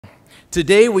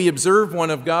Today we observe one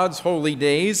of God's holy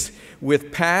days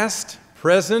with past,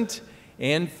 present,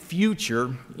 and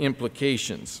future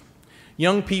implications.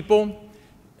 Young people,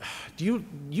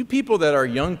 you people that are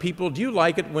young people, do you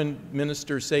like it when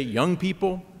ministers say young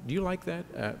people? Do you like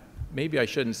that? Maybe I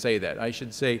shouldn't say that. I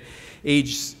should say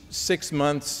age 6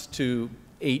 months to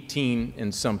 18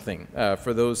 and something,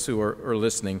 for those who are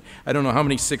listening. I don't know how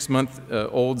many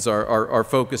 6-month-olds are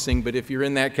focusing, but if you're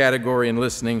in that category and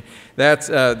listening,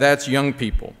 that's young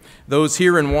people. Those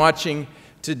here and watching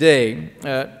today,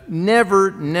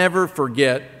 never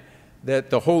forget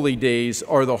that the holy days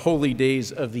are the holy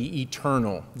days of the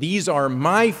eternal. These are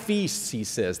my feasts, he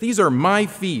says. These are my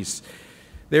feasts.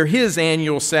 They're his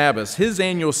annual Sabbaths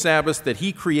that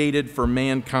he created for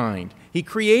mankind. He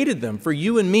created them for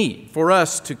you and me, for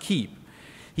us to keep.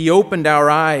 He opened our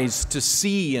eyes to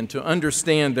see and to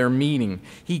understand their meaning.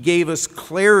 He gave us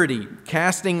clarity,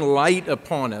 casting light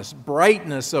upon us,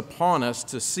 brightness upon us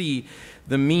to see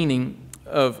the meaning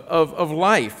of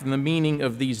life and the meaning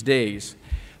of these days.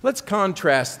 Let's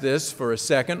contrast this for a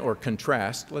second, or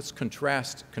contrast. Let's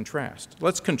contrast.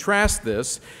 Let's contrast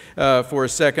this for a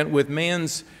second with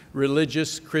man's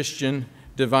religious Christian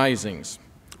devisings.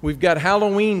 We've got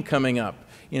Halloween coming up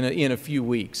in a few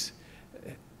weeks.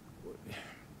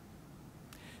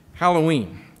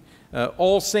 Halloween,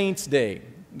 All Saints' Day,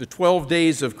 the 12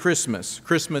 days of Christmas,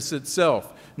 Christmas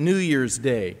itself, New Year's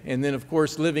Day, and then, of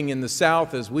course, living in the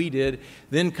South as we did,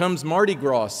 then comes Mardi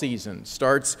Gras season.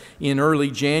 Starts in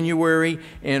early January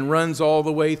and runs all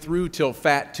the way through till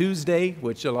Fat Tuesday,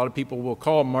 which a lot of people will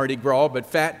call Mardi Gras, but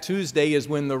Fat Tuesday is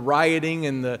when the rioting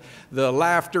and the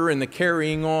laughter and the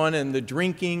carrying on and the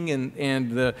drinking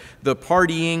and the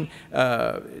partying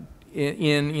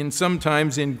in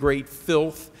sometimes in great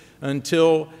filth,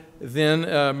 until then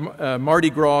Mardi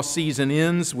Gras season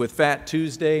ends with Fat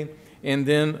Tuesday. And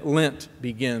then Lent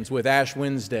begins with Ash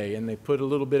Wednesday, and they put a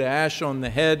little bit of ash on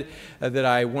the head that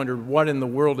I wondered, what in the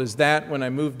world is that when I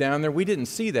moved down there? We didn't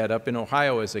see that up in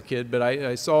Ohio as a kid, but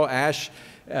I saw ash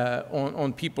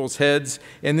on people's heads.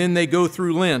 And then they go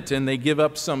through Lent, and they give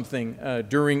up something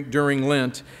during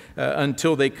Lent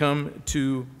until they come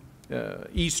to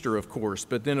Easter, of course.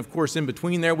 But then, of course, in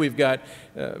between there, we've got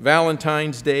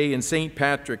Valentine's Day and St.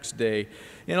 Patrick's Day.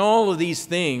 And all of these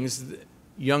things,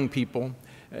 young people,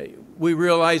 we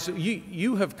realize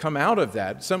you have come out of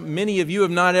that. Many of you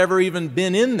have not ever even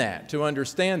been in that to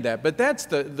understand that. But that's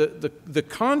the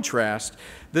contrast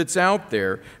that's out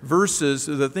there versus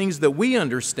the things that we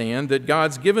understand, that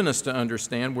God's given us to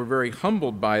understand. We're very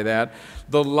humbled by that.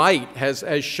 The light has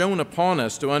shone upon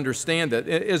us to understand that,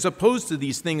 as opposed to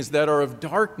these things that are of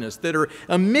darkness, that are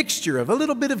a mixture of a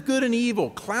little bit of good and evil,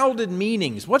 clouded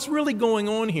meanings. What's really going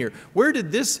on here? Where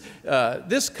did this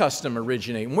custom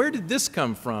originate? And where did this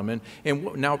come from?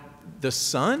 And now the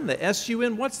sun, the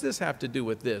S-U-N, what's this have to do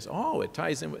with this? Oh, it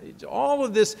ties in with all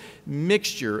of this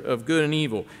mixture of good and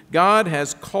evil. God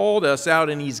has called us out,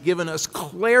 and he's given us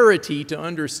clarity to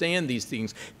understand these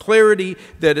things. Clarity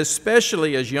that,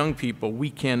 especially as young people,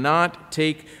 we cannot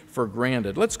take for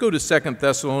granted. Let's go to 2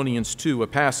 Thessalonians 2, a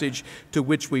passage to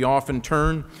which we often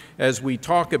turn as we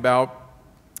talk about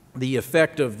the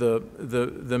effect of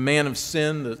the man of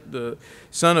sin, the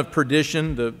son of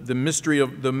perdition, the mystery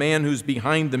of the man who's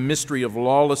behind the mystery of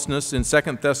lawlessness in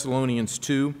 2 Thessalonians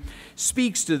 2,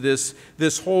 speaks to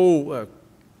this whole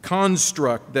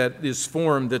construct that is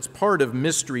formed that's part of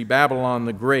mystery, Babylon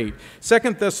the Great. 2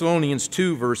 Thessalonians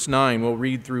 2, verse 9, we'll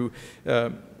read through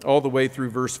all the way through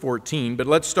verse 14, but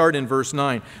let's start in verse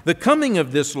 9. The coming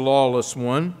of this lawless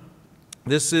one,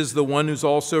 this is the one who's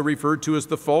also referred to as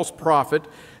the false prophet,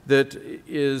 that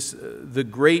is the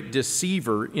great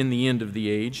deceiver in the end of the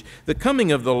age. The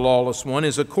coming of the lawless one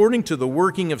is according to the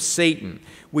working of Satan.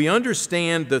 We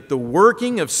understand that the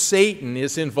working of Satan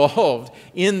is involved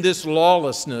in this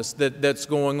lawlessness that's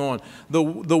going on. The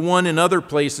one in other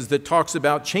places that talks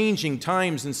about changing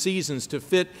times and seasons to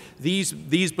fit these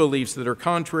beliefs that are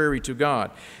contrary to God.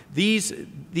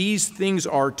 These things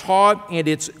are taught, and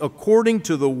it's according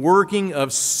to the working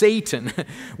of Satan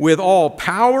with all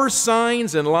power,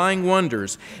 signs, and lying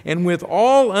wonders, and with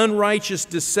all unrighteous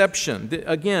deception.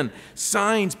 Again,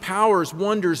 signs, powers,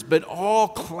 wonders, but all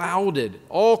clouded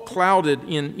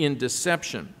in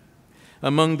deception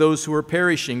among those who are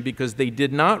perishing, because they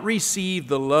did not receive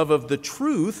the love of the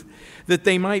truth that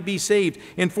they might be saved.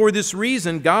 And for this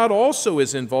reason, God also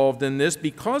is involved in this,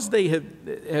 because they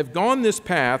have gone this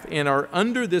path and are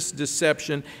under this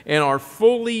deception and are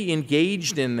fully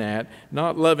engaged in that,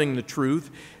 not loving the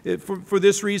truth. For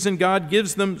this reason, God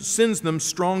sends them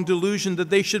strong delusion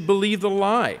that they should believe the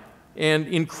lie, and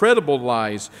incredible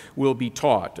lies will be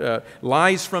taught.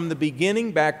 Lies from the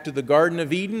beginning back to the Garden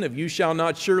of Eden of you shall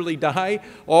not surely die,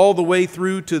 all the way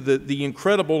through to the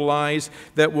incredible lies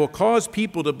that will cause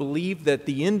people to believe that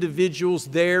the individuals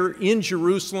there in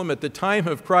Jerusalem at the time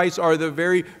of Christ are the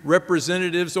very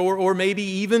representatives, or maybe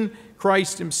even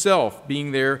Christ himself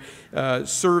being there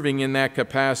serving in that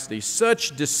capacity.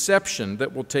 Such deception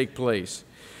that will take place.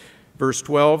 Verse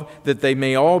 12, that they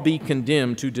may all be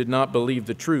condemned who did not believe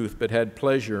the truth, but had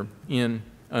pleasure in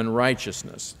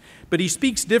unrighteousness. But he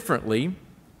speaks differently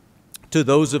to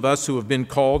those of us who have been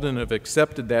called and have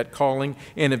accepted that calling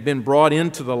and have been brought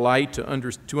into the light to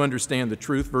understand the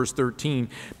truth. Verse 13,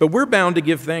 but we're bound to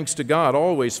give thanks to God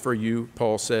always for you,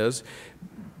 Paul says,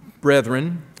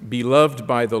 brethren, beloved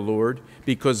by the Lord,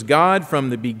 because God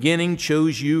from the beginning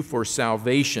chose you for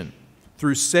salvation,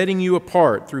 through setting you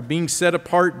apart, through being set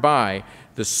apart by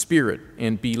the Spirit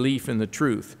and belief in the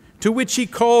truth, to which he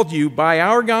called you by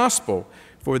our gospel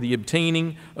for the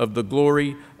obtaining of the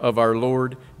glory of our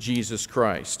Lord Jesus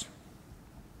Christ.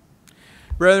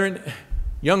 Brethren,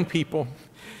 young people,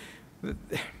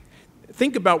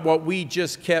 think about what we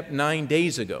just kept 9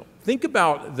 days ago. Think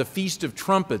about the Feast of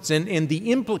Trumpets and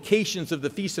the implications of the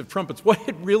Feast of Trumpets, what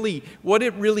it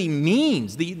really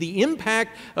means, the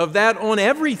impact of that on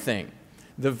everything.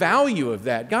 The value of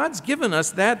that. God's given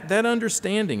us that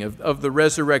understanding of the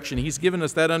resurrection. He's given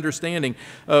us that understanding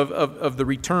of the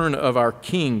return of our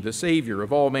King, the Savior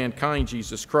of all mankind,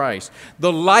 Jesus Christ.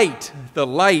 The light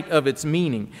of its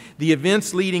meaning. The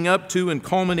events leading up to and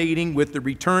culminating with the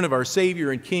return of our Savior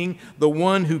and King, the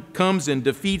one who comes and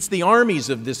defeats the armies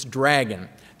of this dragon,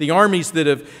 the armies that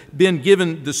have been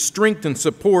given the strength and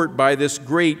support by this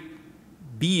great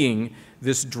being,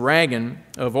 this dragon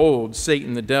of old,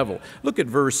 Satan the devil. Look at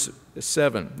verse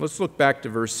 7. Let's look back to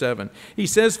verse 7. He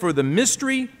says, for the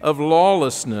mystery of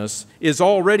lawlessness is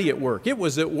already at work. It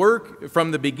was at work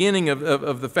from the beginning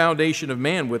of the foundation of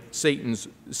man with Satan's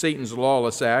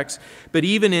lawless acts. But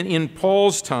even in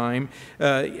Paul's time,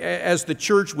 as the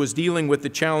church was dealing with the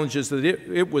challenges that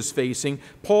it was facing,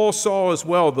 Paul saw as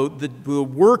well the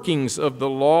workings of the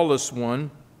lawless one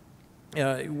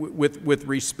with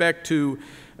respect to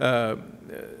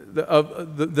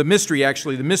the mystery,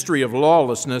 actually, the mystery of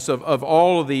lawlessness, of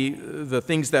all of the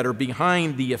things that are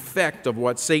behind the effect of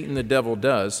what Satan the devil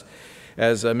does,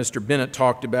 as Mr. Bennett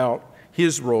talked about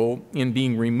his role in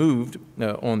being removed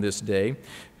on this day.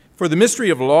 For the mystery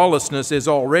of lawlessness is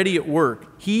already at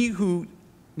work. He who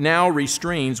now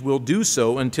restrains will do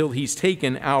so until he's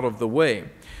taken out of the way.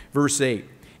 Verse 8,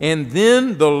 and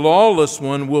then the lawless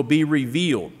one will be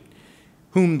revealed,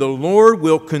 whom the Lord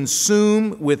will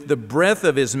consume with the breath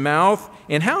of his mouth.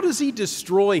 And how does he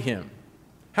destroy him?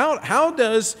 How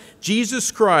does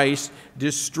Jesus Christ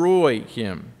destroy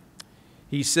him?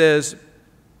 He says,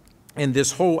 and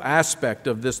this whole aspect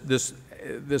of this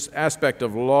aspect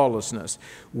of lawlessness,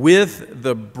 with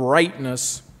the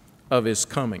brightness of his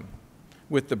coming.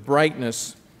 With the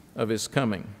brightness of his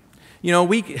coming. You know,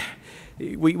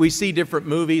 we see different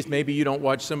movies. Maybe you don't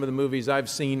watch some of the movies I've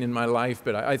seen in my life,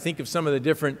 but I think of some of the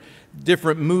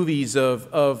different movies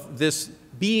of this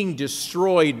being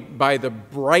destroyed by the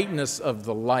brightness of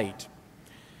the light.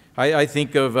 I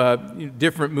think of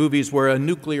different movies where a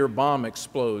nuclear bomb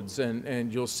explodes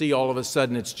and you'll see all of a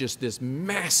sudden it's just this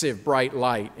massive bright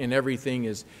light and everything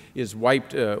is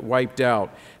wiped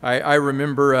out. I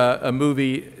remember a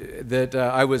movie that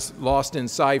I was lost in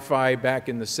sci-fi back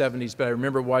in the 70s, but I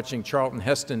remember watching Charlton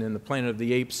Heston in the Planet of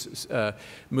the Apes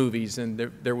movies, and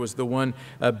there was the one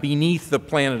Beneath the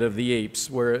Planet of the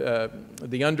Apes, where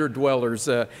the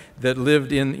underdwellers that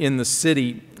lived in the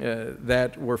city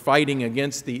that were fighting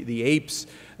against the apes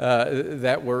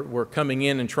that were coming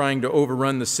in and trying to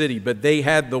overrun the city. But they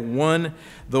had the one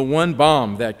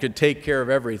bomb that could take care of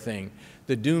everything,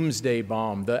 the doomsday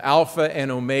bomb, the Alpha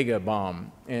and Omega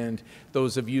bomb. And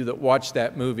those of you that watched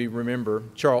that movie remember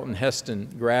Charlton Heston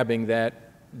grabbing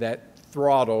that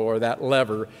throttle or that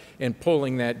lever and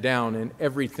pulling that down, and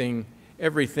everything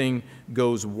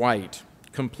goes white.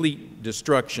 Complete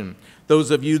destruction.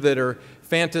 Those of you that are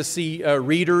fantasy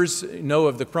readers know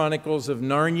of the Chronicles of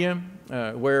Narnia,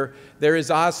 where there is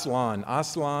Aslan,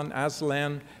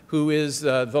 who is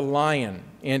the lion,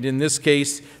 and in this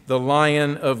case, the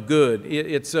lion of good.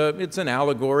 It's an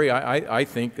allegory, I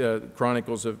think,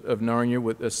 Chronicles of Narnia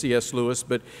with C.S. Lewis.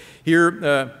 But here,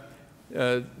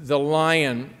 the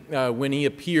lion, when he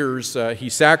appears, he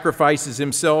sacrifices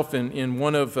himself in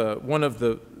one of the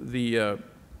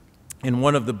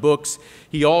books.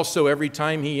 He also, every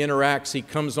time he interacts, he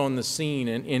comes on the scene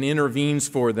and intervenes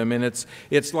for them. And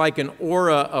it's like an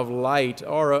aura of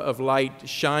light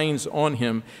shines on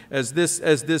him as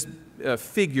this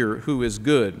figure who is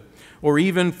good. Or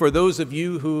even for those of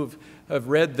you who have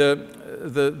read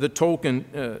the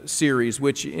Tolkien series,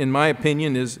 which in my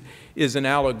opinion is an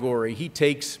allegory. He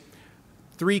takes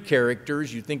three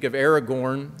characters. You think of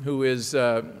Aragorn, who is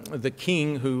the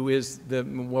king, who is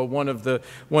one of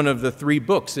the three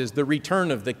books is the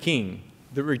Return of the King.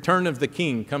 The Return of the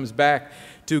King comes back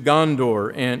to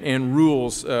Gondor and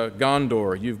rules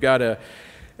Gondor. You've got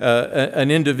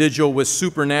an individual with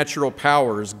supernatural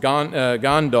powers,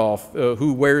 Gandalf,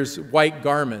 who wears white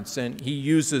garments, and he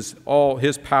uses all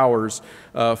his powers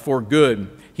for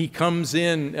good. He comes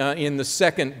in the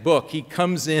second book. He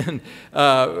comes in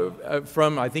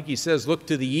from, I think he says, look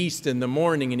to the east in the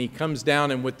morning, and he comes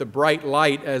down, and with the bright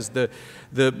light as the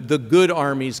good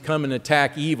armies come and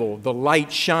attack evil, the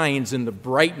light shines, and the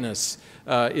brightness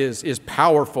is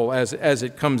powerful as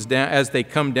it comes down, as they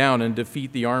come down and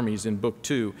defeat the armies in Book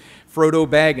 2. Frodo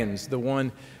Baggins, the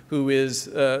one who is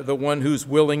the one who's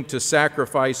willing to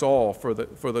sacrifice all for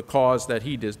the cause that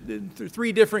he does.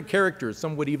 Three different characters.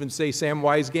 Some would even say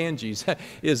Samwise Gamgee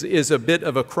is a bit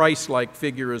of a Christ-like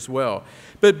figure as well.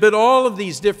 But all of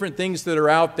these different things that are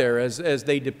out there as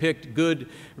they depict good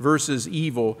versus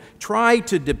evil try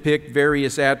to depict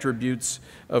various attributes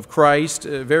of Christ,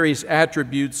 various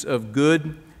attributes of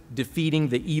good defeating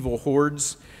the evil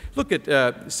hordes. Look at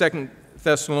 2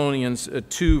 Thessalonians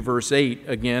 2, verse 8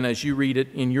 again, as you read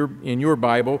it in your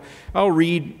Bible. I'll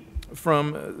read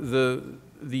from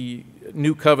the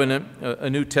New Covenant,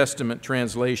 a New Testament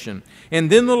translation.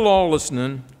 And then the lawless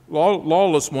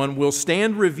one will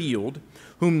stand revealed,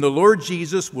 whom the Lord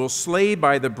Jesus will slay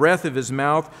by the breath of his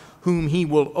mouth, whom he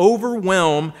will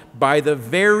overwhelm by the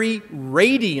very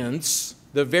radiance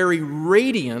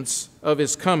of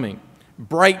his coming.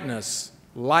 Brightness,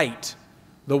 light,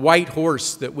 the white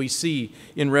horse that we see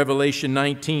in Revelation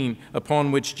 19,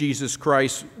 upon which Jesus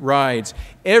Christ rides.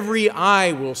 Every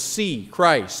eye will see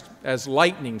Christ as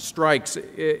lightning strikes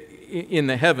in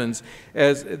the heavens,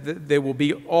 as they will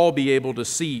all be able to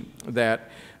see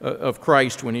that of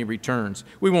Christ when he returns.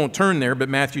 We won't turn there, but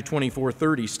Matthew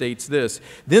 24:30 states this: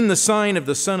 Then the sign of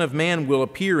the Son of Man will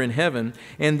appear in heaven,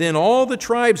 and then all the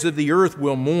tribes of the earth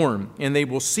will mourn, and they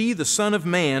will see the Son of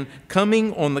Man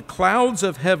coming on the clouds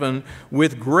of heaven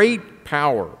with great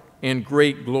power and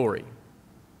great glory.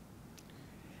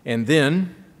 And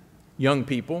then, young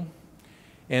people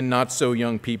and not so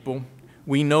young people,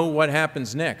 we know what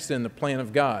happens next in the plan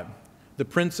of God. The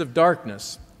prince of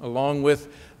darkness, along with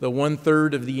the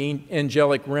 1/3 of the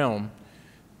angelic realm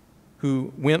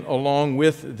who went along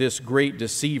with this great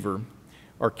deceiver,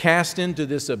 are cast into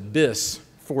this abyss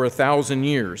for 1,000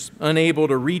 years, unable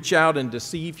to reach out and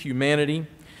deceive humanity,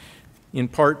 in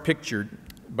part pictured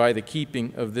by the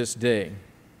keeping of this day.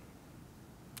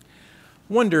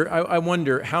 I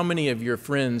wonder how many of your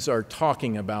friends are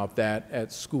talking about that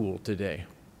at school today.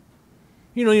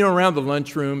 You know, around the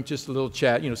lunchroom, just a little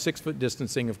chat, 6-foot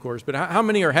distancing, of course, but how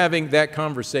many are having that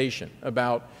conversation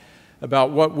about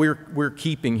what we're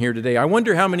keeping here today? I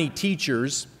wonder how many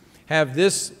teachers have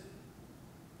this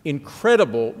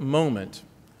incredible moment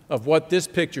of what this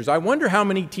pictures. I wonder how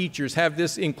many teachers have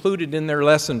this included in their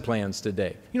lesson plans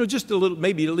today. Just a little,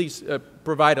 maybe at least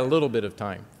provide a little bit of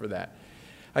time for that.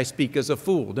 I speak as a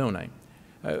fool, don't I?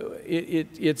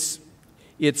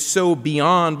 It's so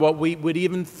beyond what we would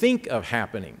even think of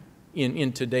happening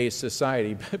in today's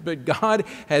society. But God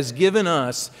has given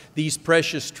us these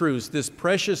precious truths, this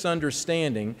precious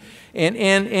understanding, and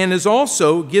has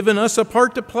also given us a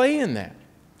part to play in that.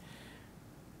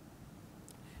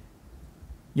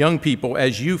 Young people,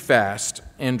 as you fast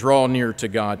and draw near to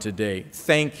God today,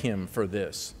 thank Him for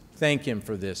this. Thank Him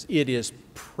for this. It is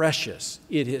precious.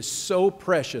 It is so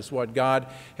precious what God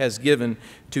has given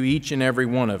to each and every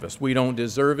one of us. We don't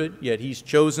deserve it, yet He's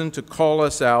chosen to call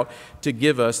us out, to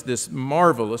give us this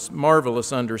marvelous,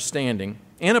 marvelous understanding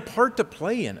and a part to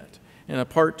play in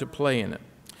it.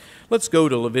 Let's go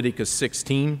to Leviticus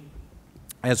 16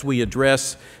 as we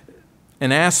address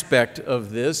an aspect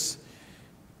of this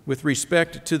with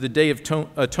respect to the Day of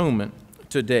Atonement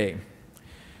today.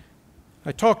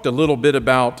 I talked a little bit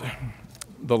about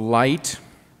the light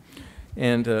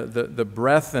and the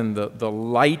breath and the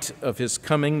light of His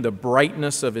coming, the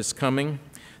brightness of His coming.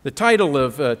 The title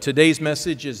of today's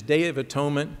message is Day of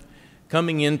Atonement,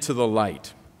 Coming into the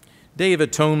Light. Day of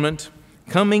Atonement,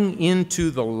 Coming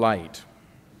into the Light.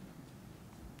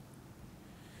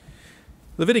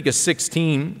 Leviticus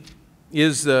 16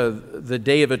 is the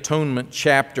Day of Atonement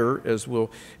chapter, as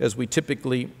we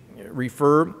typically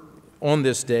refer on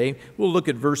this day. We'll look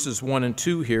at verses 1 and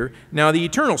 2 here. Now the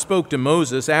Eternal spoke to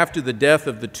Moses after the death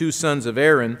of the two sons of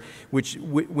Aaron,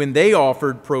 when they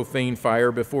offered profane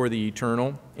fire before the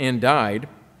Eternal and died.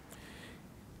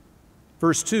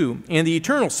 Verse 2, and the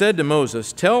Eternal said to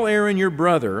Moses, tell Aaron your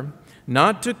brother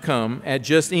not to come at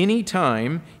just any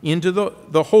time into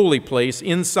the holy place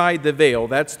inside the veil.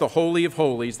 That's the Holy of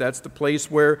Holies. That's the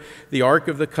place where the Ark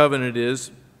of the Covenant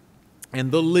is.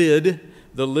 And the lid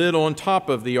on top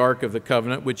of the Ark of the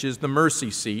Covenant, which is the mercy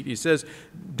seat. He says,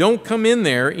 don't come in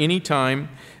there any time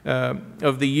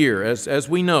of the year, as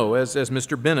we know, as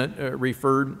Mr. Bennett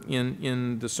referred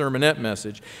in the sermonette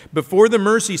message. Before the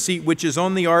mercy seat, which is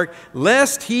on the ark,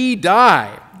 lest he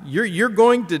die. You're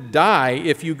going to die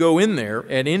if you go in there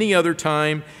at any other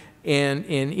time and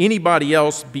anybody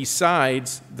else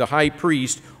besides the high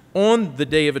priest on the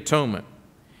Day of Atonement.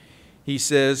 He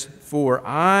says, for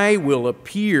I will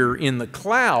appear in the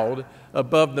cloud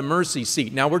above the mercy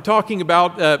seat. Now we're talking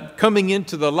about coming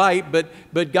into the light,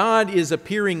 but God is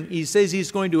appearing, he says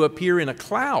he's going to appear in a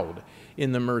cloud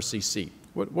in the mercy seat.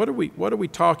 What are we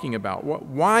talking about?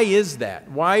 Why is that?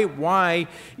 Why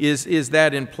is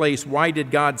that in place? Why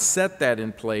did God set that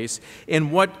in place?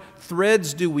 And what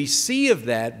threads do we see of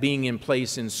that being in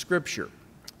place in Scripture?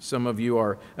 Some of you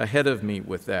are ahead of me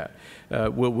with that.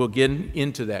 We'll get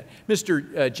into that.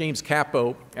 Mr. James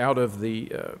Capo, out of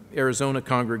the Arizona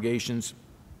congregations,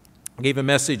 gave a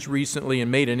message recently and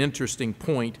made an interesting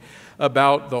point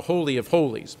about the Holy of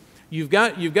Holies. You've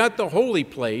got the holy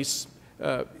place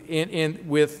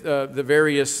with the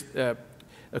various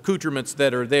accoutrements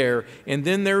that are there, and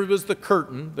then there was the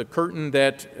curtain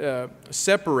that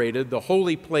separated the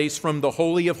holy place from the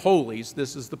Holy of Holies.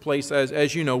 This is the place,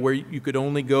 as you know, where you could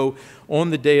only go on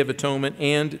the Day of Atonement,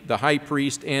 and the high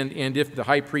priest, and if the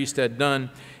high priest had done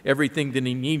everything that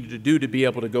he needed to do to be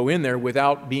able to go in there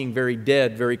without being very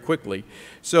dead very quickly.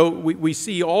 So we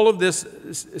see all of this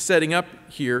setting up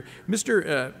here.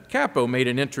 Mr. Capo made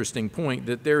an interesting point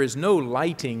that there is no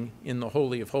lighting in the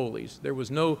Holy of Holies. There was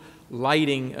no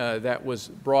lighting that was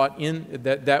brought in,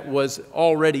 that was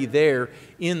already there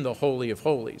in the Holy of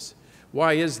Holies.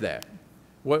 Why is that?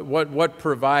 What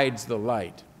provides the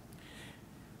light?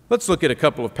 Let's look at a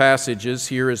couple of passages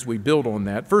here as we build on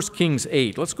that. 1 Kings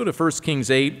 8. Let's go to 1 Kings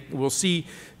 8. We'll see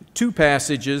two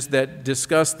passages that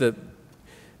discuss the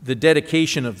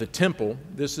dedication of the temple.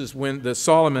 This is when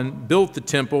Solomon built the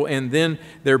temple, and then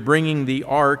they're bringing the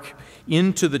ark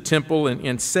into the temple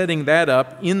and setting that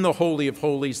up in the Holy of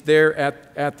Holies there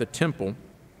at the temple.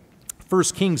 1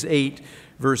 Kings 8,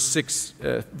 verse 6.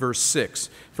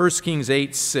 1 Kings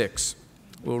 8, 6.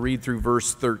 We'll read through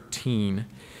verse 13.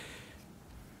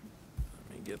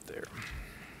 Get there.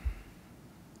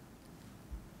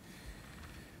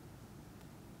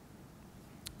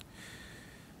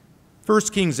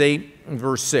 First Kings 8,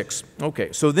 verse 6.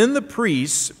 Okay, so then the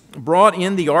priests brought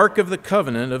in the Ark of the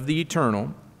Covenant of the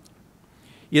Eternal,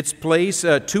 to its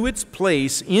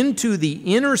place into the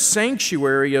inner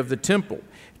sanctuary of the temple,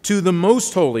 to the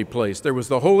most holy place. There was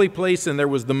the holy place and there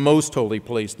was the most holy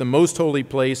place. The most holy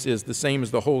place is the same as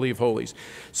the Holy of Holies.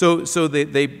 So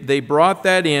they brought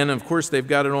that in. Of course, they've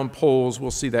got it on poles.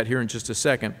 We'll see that here in just a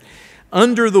second.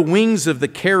 Under the wings of the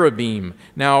cherubim.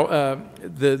 Now,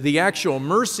 the actual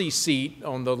mercy seat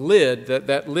on the lid,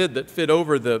 that lid that fit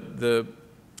over the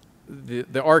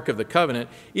Ark of the Covenant,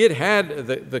 it had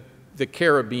the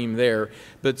cherubim there.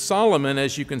 But Solomon,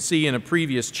 as you can see in a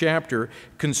previous chapter,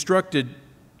 constructed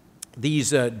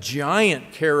these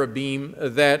giant cherubim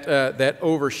that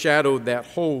overshadowed that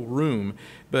whole room.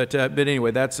 But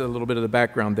anyway, that's a little bit of the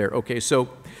background there. Okay, so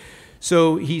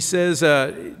he says,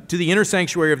 to the inner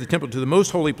sanctuary of the temple, to the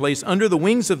most holy place, under the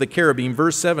wings of the cherubim,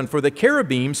 verse 7, for the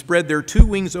cherubim spread their two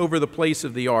wings over the place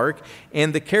of the ark,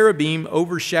 and the cherubim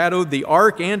overshadowed the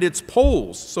ark and its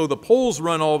poles. So the poles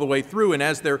run all the way through, and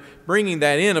as they're bringing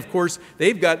that in, of course,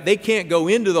 they can't go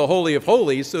into the Holy of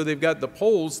Holies, so they've got the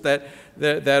poles that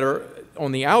are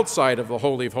on the outside of the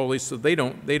Holy of Holies, so they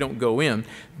don't go in.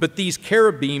 But these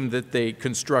cherubim that they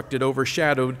constructed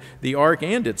overshadowed the ark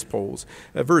and its poles.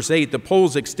 Verse 8, the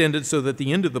poles extended so that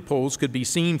the end of the poles could be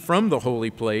seen from the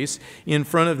holy place in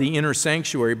front of the inner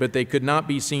sanctuary, but they could not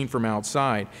be seen from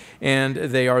outside, and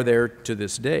they are there to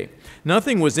this day.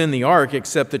 Nothing was in the ark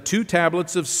except the 2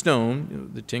 tablets of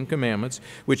stone, the 10 Commandments,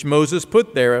 which Moses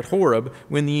put there at Horeb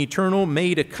when the Eternal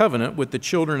made a covenant with the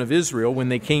children of Israel when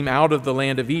they came out of the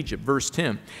land of Egypt. Verse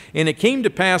 10, and it came to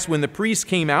pass when the priests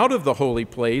came out of the holy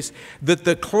place that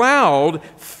the cloud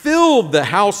filled the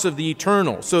house of the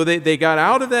Eternal. So they got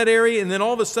out of that area, and then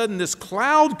all of a sudden this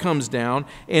cloud comes down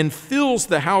and fills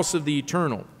the house of the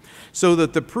Eternal. so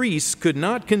that the priests could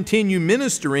not continue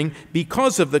ministering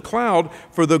because of the cloud,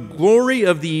 for the glory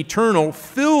of the Eternal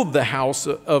filled the house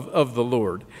of the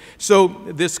Lord. So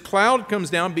this cloud comes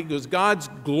down because God's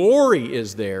glory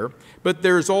is there, but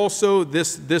there's also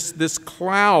this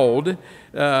cloud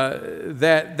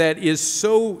that is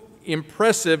so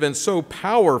impressive and so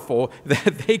powerful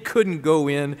that they couldn't go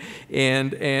in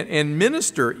and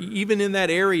minister even in that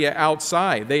area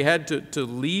outside. They had to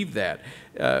leave that.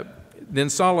 Then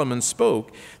Solomon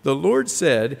spoke. The Lord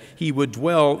said he would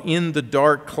dwell in the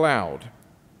dark cloud.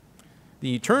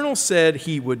 The Eternal said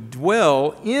he would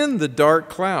dwell in the dark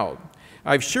cloud.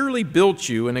 I've surely built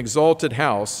you an exalted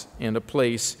house and a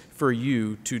place for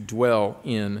you to dwell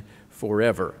in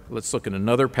forever. Let's look at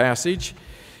another passage.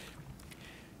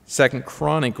 2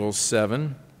 Chronicles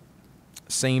 7,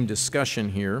 same discussion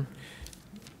here,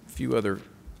 a few other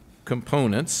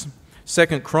components.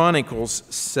 2 Chronicles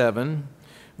 7,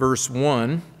 verse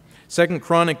 1. 2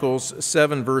 Chronicles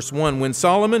 7, verse 1. When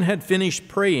Solomon had finished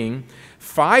praying,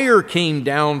 fire came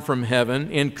down from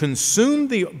heaven and consumed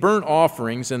the burnt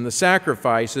offerings and the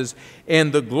sacrifices,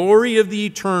 and the glory of the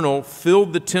Eternal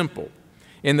filled the temple.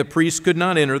 And the priests could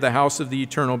not enter the house of the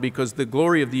Eternal because the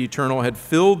glory of the Eternal had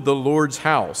filled the Lord's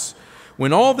house.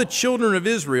 When all the children of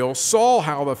Israel saw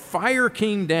how the fire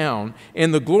came down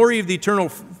and the glory of the Eternal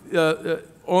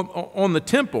on the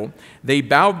temple, they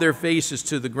bowed their faces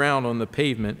to the ground on the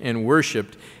pavement and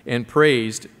worshiped and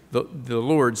praised the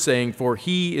Lord, saying, "For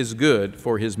he is good,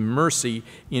 for his mercy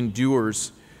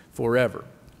endures forever."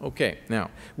 Okay,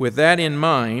 now, with that in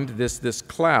mind, this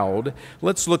cloud,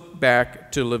 let's look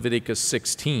back to Leviticus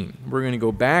 16. We're going to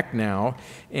go back now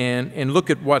and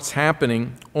look at what's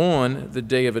happening on the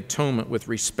Day of Atonement with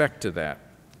respect to that.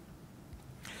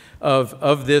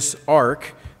 Of this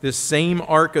ark, this same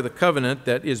Ark of the Covenant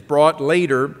that is brought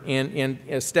later and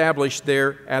established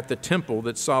there at the temple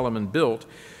that Solomon built,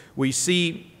 we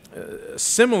see a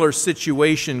similar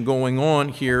situation going on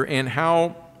here and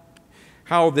how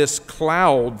this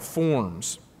cloud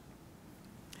forms.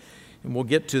 And we'll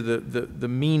get to the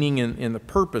meaning and the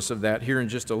purpose of that here in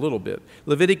just a little bit.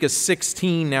 Leviticus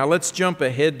 16, now let's jump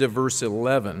ahead to verse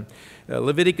 11.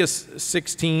 Leviticus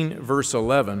 16, verse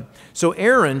 11. So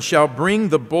Aaron shall bring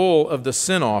the bull of the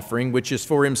sin offering, which is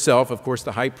for himself, of course,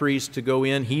 the high priest to go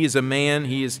in. He is a man,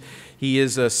 he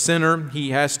is a sinner.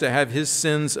 He has to have his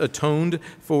sins atoned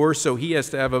for, so he has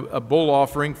to have a bull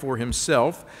offering for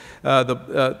himself.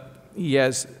 He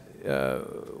has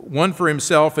one for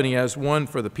himself and he has one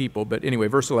for the people. But anyway,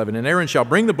 verse 11, and Aaron shall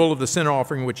bring the bull of the sin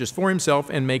offering, which is for himself,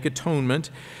 and make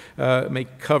atonement,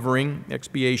 make covering,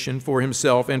 expiation for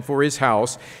himself and for his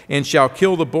house, and shall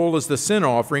kill the bull as the sin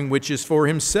offering, which is for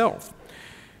himself.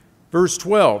 Verse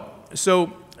 12,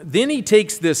 so then he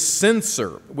takes this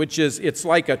censer, which is, it's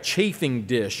like a chafing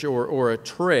dish or a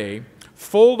tray,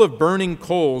 full of burning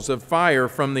coals of fire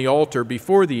from the altar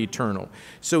before the Eternal.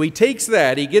 So he takes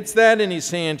that, he gets that in his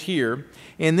hand here,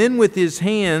 and then with his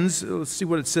hands, let's see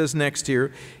what it says next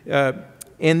here,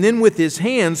 and then with his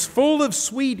hands full of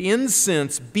sweet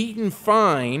incense beaten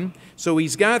fine, so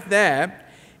he's got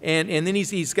that, and then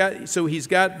he's got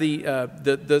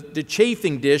the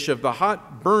chafing dish of the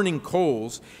hot burning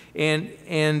coals,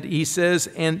 and he says,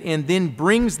 and then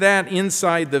brings that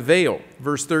inside the veil,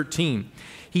 verse 13.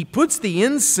 He puts the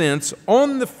incense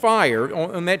on the fire,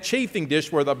 on that chafing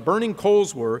dish where the burning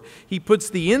coals were. He puts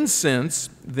the incense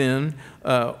then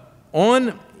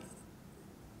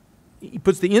he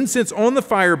puts the incense on the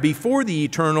fire before the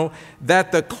Eternal,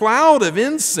 that the cloud of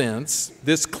incense,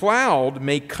 this cloud,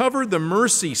 may cover the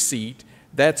mercy seat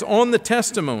that's on the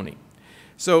testimony.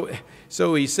 So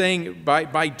he's saying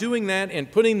by doing that and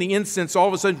putting the incense, all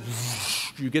of a sudden,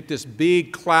 you get this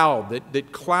big cloud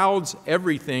that clouds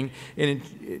everything, and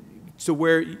so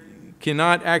where you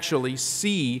cannot actually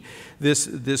see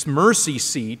this mercy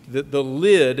seat, the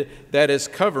lid that is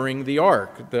covering the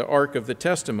ark of the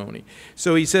testimony.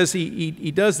 So he says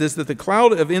he does this, that the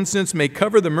cloud of incense may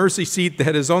cover the mercy seat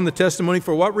that is on the testimony.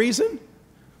 For what reason?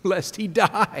 Lest he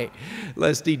die.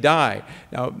 Lest he die.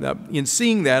 Now, in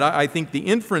seeing that, I think the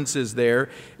inference is there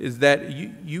is that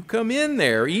you come in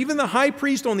there, even the high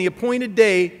priest on the appointed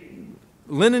day,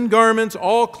 linen garments,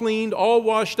 all cleaned, all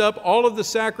washed up, all of the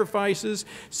sacrifices,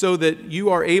 so that you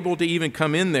are able to even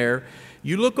come in there.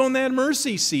 You look on that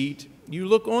mercy seat, you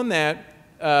look on that,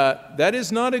 that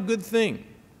is not a good thing.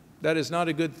 That is not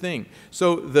a good thing.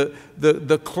 So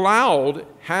the cloud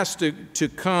has to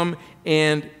come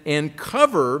and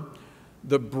cover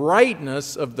the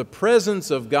brightness of the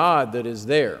presence of God that is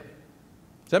there.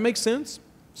 Does that make sense?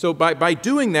 So by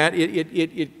doing that,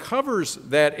 it covers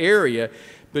that area,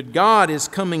 But God is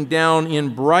coming down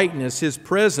in brightness. His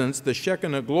presence, the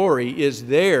Shekinah glory, is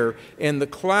there, and the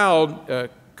cloud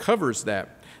covers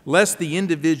that, lest the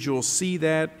individual see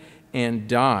that and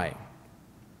die.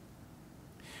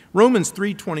 Romans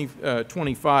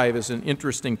 3:25 is an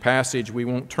interesting passage. We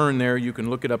won't turn there. You can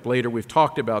look it up later. We've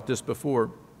talked about this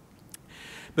before.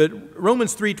 But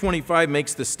Romans 3:25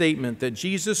 makes the statement that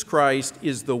Jesus Christ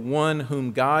is the one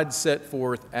whom God set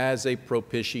forth as a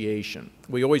propitiation.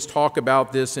 We always talk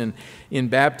about this in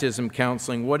baptism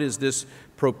counseling. What is this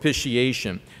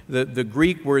propitiation? The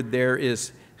Greek word there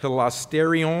is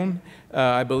hilasterion.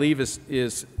 I believe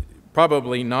is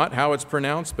probably not how it's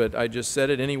pronounced, but I just said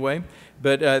it anyway.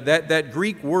 But that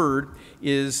Greek word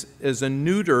is a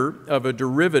neuter of a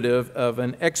derivative of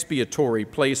an expiatory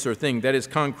place or thing. That is,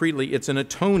 concretely, it's an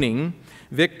atoning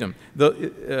victim.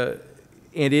 And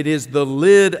it is the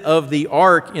lid of the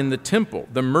ark in the temple,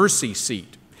 the mercy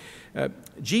seat.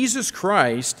 Jesus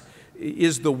Christ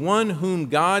is the one whom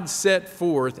God set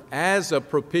forth as a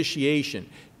propitiation.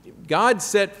 God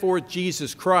set forth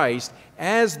Jesus Christ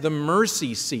as the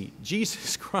mercy seat.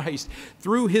 Jesus Christ,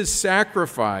 through his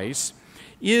sacrifice,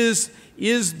 is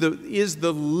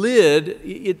the lid,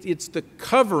 it's the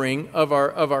covering of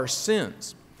our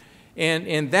sins.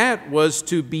 And that was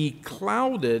to be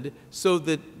clouded so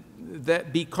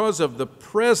that because of the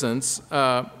presence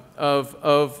of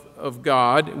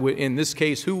God, in this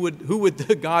case, who would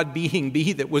the God being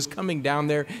be that was coming down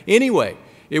there anyway?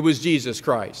 It was Jesus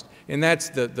Christ. And that's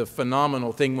the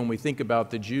phenomenal thing when we think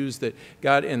about the Jews that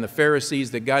got and the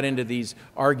Pharisees that got into these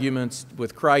arguments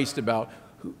with Christ about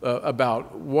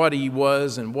what he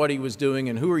was and what he was doing,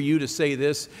 and who are you to say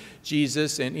this,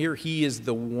 Jesus? And here he is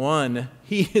the one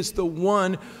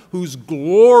whose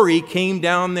glory came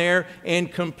down there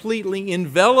and completely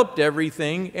enveloped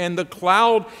everything, and the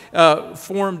cloud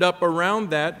formed up around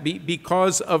that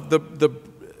because of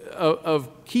of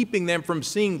keeping them from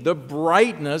seeing the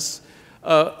brightness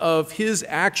of his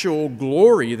actual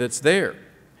glory that's there.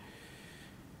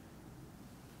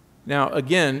 Now,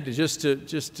 again, just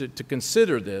to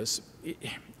consider this,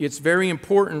 it's very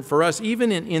important for us,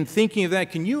 even in thinking of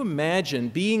that. Can you imagine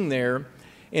being there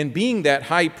and being that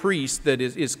high priest that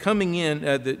is coming in?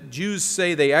 The Jews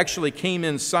say they actually came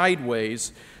in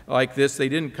sideways like this. They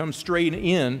didn't come straight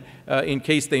in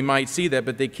case they might see that,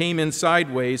 but they came in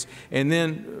sideways, and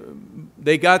then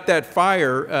they got that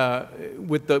fire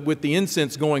with the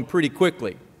incense going pretty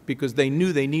quickly, because they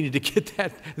knew they needed to get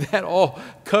that all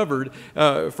covered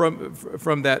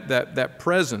from that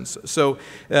presence. So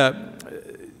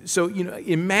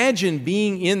imagine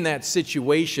being in that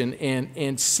situation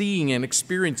and seeing and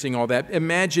experiencing all that.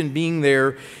 Imagine being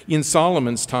there in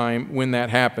Solomon's time when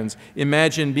that happens.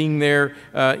 Imagine being there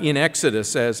in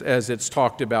Exodus as it's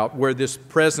talked about, where this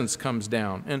presence comes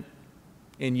down.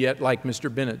 And yet, like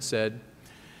Mr. Bennett said,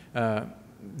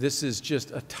 this is just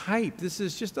a type. This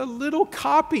is just a little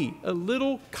copy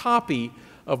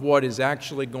of what is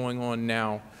actually going on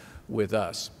now with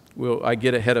us. I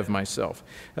get ahead of myself.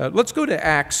 Let's go to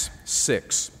Acts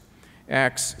 6.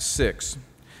 Acts 6.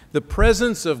 The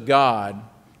presence of God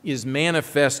is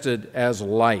manifested as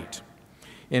light.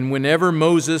 And whenever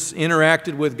Moses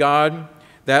interacted with God,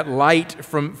 that light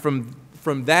from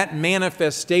that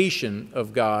manifestation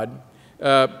of God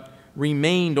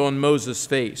remained on Moses'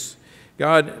 face.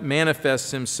 God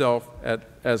manifests himself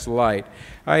as light.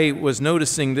 I was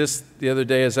noticing this the other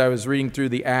day as I was reading through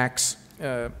the Acts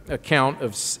account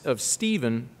of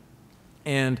Stephen,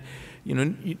 and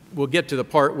we'll get to the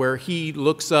part where he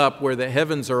looks up, where the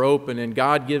heavens are open, and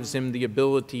God gives him the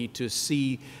ability to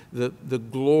see the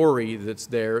glory that's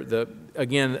there.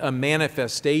 Again, a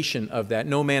manifestation of that.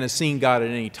 No man has seen God at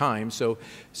any time, so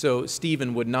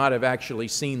Stephen would not have actually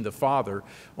seen the Father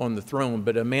on the throne,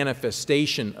 but a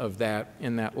manifestation of that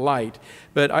in that light.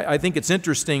 But I think it's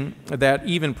interesting that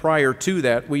even prior to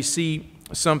that, we see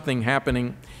something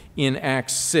happening in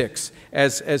Acts 6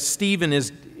 as Stephen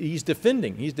he's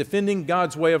defending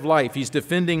God's way of life. He's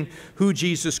defending who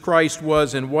Jesus Christ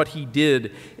was and what he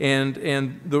did, and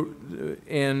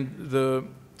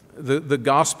the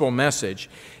gospel message.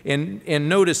 And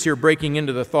notice here, breaking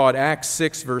into the thought, Acts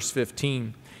 6 verse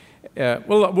 15.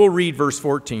 We'll read verse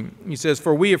 14. He says,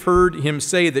 "For we have heard him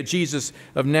say that Jesus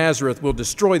of Nazareth will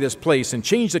destroy this place and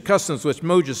change the customs which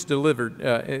Moses delivered.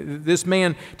 This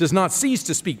man does not cease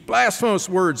to speak blasphemous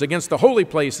words against the holy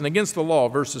place and against the law,"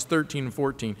 verses 13 and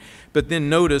 14. But then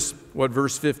notice what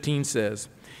verse 15 says.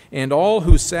 "And all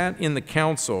who sat in the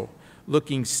council,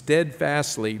 looking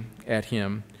steadfastly at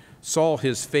him, saw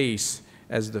his face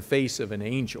as the face of an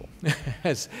angel."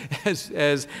 As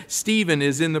Stephen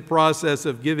is in the process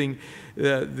of giving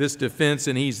this defense,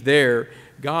 and he's there,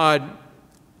 God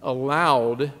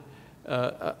allowed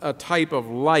a type of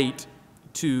light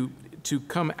to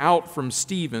come out from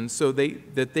Stephen so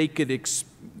that they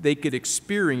could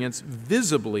experience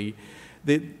visibly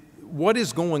what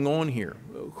is going on here.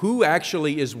 Who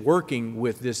actually is working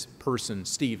with this person,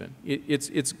 Stephen?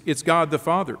 It's God the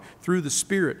Father through the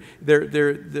Spirit.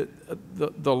 The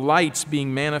light's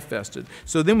being manifested.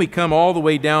 So then we come all the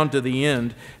way down to the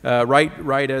end,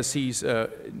 right as he's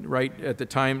right at the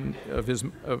time of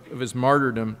his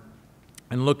martyrdom,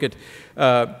 and look at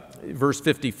verse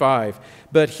 55.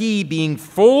 But he, being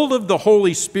full of the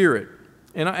Holy Spirit,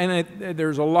 and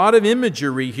there's a lot of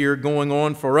imagery here going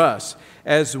on for us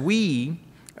as we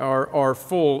are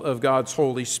full of God's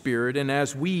Holy Spirit, and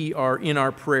as we are in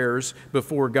our prayers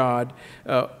before God,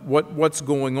 what's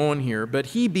going on here. But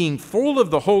he, being full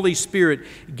of the Holy Spirit,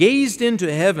 gazed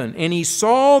into heaven, and he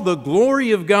saw the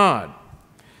glory of God.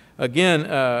 Again,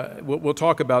 we'll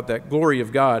talk about that glory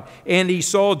of God. And he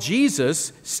saw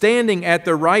Jesus standing at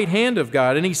the right hand of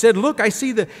God. And he said, "Look, I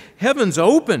see the heavens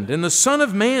opened and the Son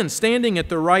of Man standing at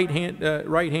the right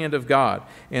hand of God."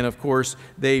 And of course,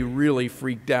 they really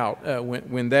freaked out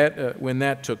when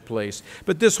that took place.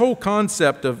 But this whole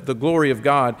concept of the glory of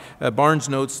God, Barnes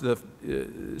notes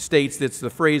states that's the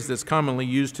phrase that's commonly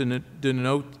used to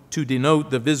denote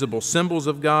the visible symbols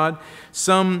of God,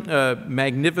 some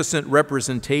magnificent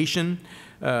representation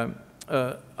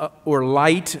or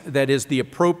light that is the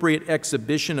appropriate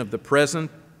exhibition of the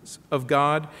presence of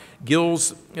God.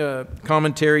 Gill's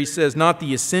commentary says, not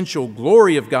the essential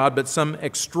glory of God, but some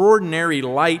extraordinary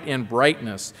light and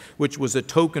brightness, which was a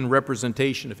token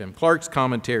representation of him. Clark's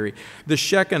commentary, the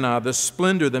Shekinah, the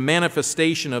splendor, the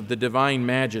manifestation of the divine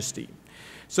majesty.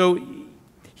 So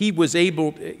he was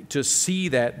able to see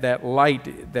that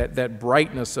light, that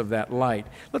brightness of that light.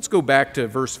 Let's go back to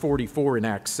verse 44 in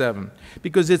Acts 7,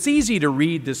 because it's easy to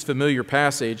read this familiar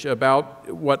passage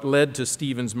about what led to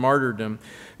Stephen's martyrdom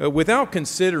without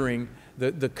considering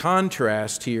the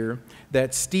contrast here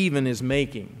that Stephen is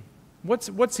making.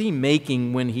 What's he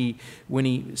making when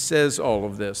he says all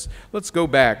of this? Let's go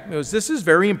back, because this is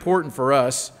very important for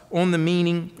us on the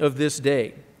meaning of this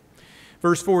day.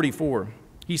 Verse 44.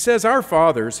 He says, "Our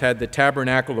fathers had the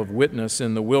tabernacle of witness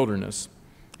in the wilderness,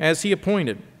 as he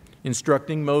appointed,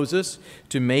 instructing Moses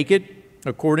to make it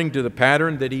according to the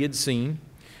pattern that he had seen."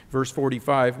 Verse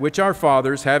 45, "Which our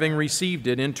fathers, having received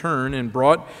it in turn and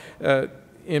brought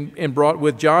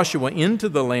with Joshua into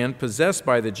the land possessed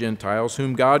by the Gentiles,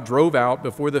 whom God drove out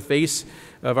before the face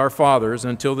of our fathers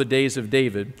until the days of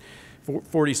David."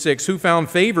 46, "Who found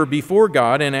favor before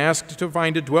God and asked to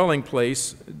find a dwelling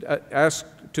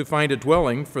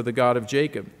for the God of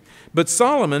Jacob. But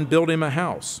Solomon built him a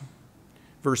house."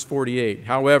 Verse 48,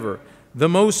 "However, the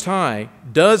Most High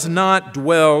does not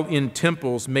dwell in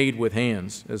temples made with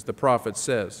hands, as the prophet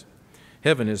says.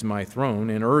 Heaven is my throne,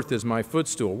 and earth is my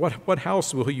footstool. What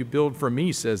house will you build for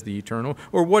me, says the Eternal?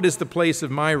 Or what is the place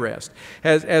of my rest?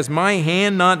 Has my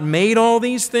hand not made all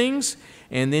these things?"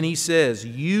 And then he says,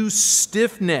 "You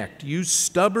stiff-necked, you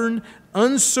stubborn,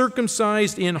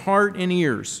 uncircumcised in heart and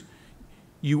ears,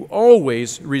 you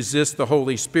always resist the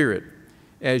Holy Spirit,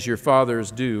 as your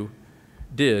fathers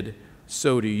did,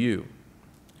 so do you."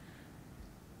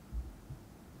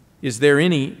 Is there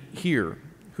any here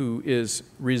who is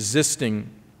resisting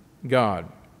God,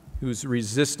 who's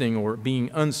resisting or being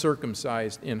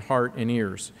uncircumcised in heart and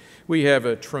ears? We have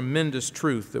a tremendous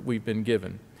truth that we've been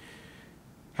given.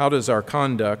 How does our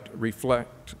conduct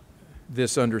reflect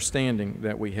this understanding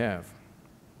that we have?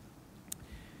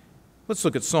 Let's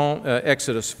look at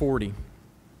Exodus 40.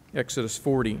 Exodus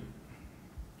 40.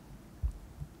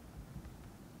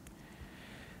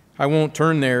 I won't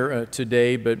turn there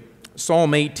today, but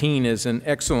Psalm 18 is an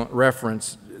excellent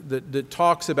reference that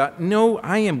talks about, no,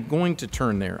 I am going to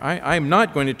turn there. I'm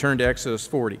not going to turn to Exodus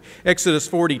 40. Exodus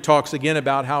 40 talks again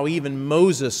about how even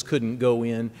Moses couldn't go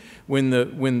in when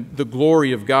the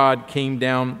glory of God came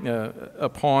down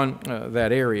upon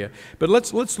that area. But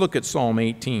let's look at Psalm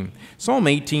 18. Psalm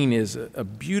 18 is a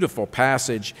beautiful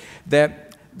passage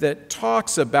that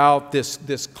talks about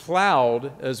this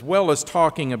cloud as well as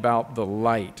talking about the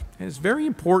light. And it's very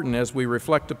important as we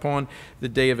reflect upon the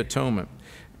Day of Atonement.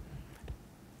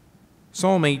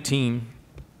 Psalm 18.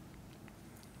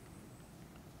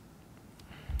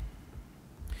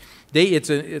 It's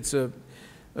a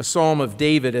psalm of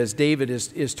David, as David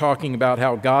is talking about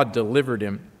how God delivered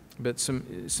him. But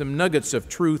some nuggets of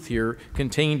truth here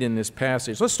contained in this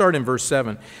passage. Let's start in verse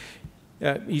 7.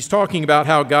 He's talking about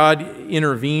how God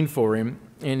intervened for him.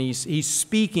 and he's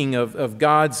speaking of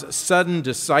God's sudden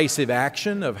decisive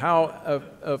action,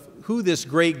 of who this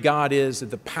great God is,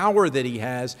 the power that he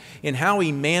has, and how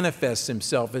he manifests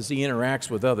himself as he interacts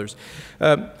with others.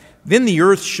 Then the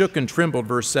earth shook and trembled,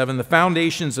 verse 7. The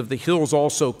foundations of the hills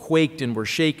also quaked and were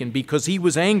shaken because he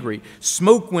was angry.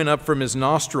 Smoke went up from his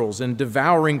nostrils and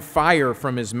devouring fire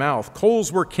from his mouth.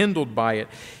 Coals were kindled by it.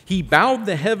 He bowed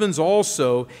the heavens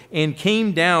also and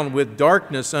came down with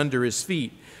darkness under his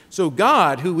feet. So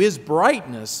God, who is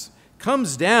brightness,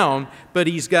 comes down, but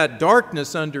he's got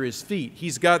darkness under his feet.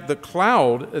 He's got the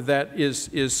cloud that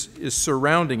is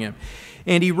surrounding him.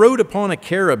 And he rode upon a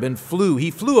cherub and flew. He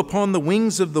flew upon the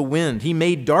wings of the wind. He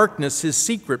made darkness his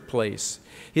secret place.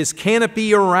 His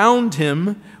canopy around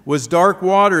him was dark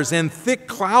waters and thick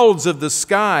clouds of the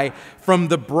sky from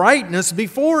the brightness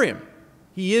before him.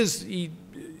 He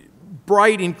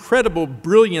bright, incredible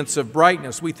brilliance of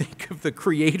brightness. We think of the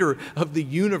creator of the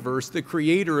universe, the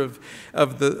creator of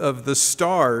the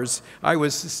stars. I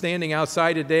was standing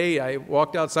outside today. I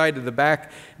walked outside to the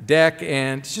back deck,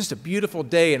 and it's just a beautiful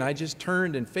day, and I just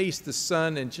turned and faced the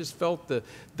sun and just felt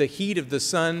the heat of the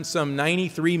sun some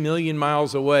 93 million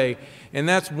miles away. And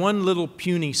that's one little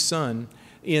puny sun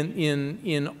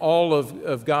in all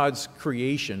of God's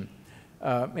creation.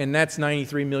 And that's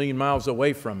 93 million miles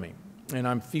away from me. And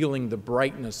I'm feeling the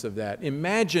brightness of that.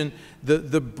 Imagine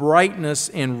the brightness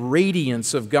and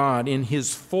radiance of God in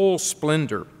his full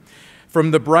splendor.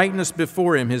 From the brightness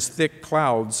before him, his thick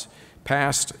clouds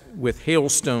passed with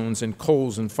hailstones and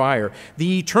coals and fire.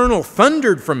 The Eternal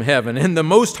thundered from heaven, and the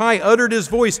Most High uttered his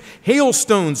voice.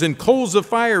 Hailstones and coals of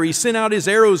fire. He sent out his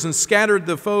arrows and scattered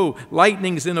the foe.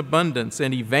 Lightnings in abundance,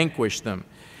 and he vanquished them.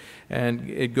 And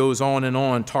it goes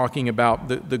on talking about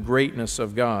the greatness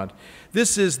of God.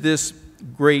 This is this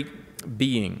great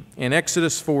being. In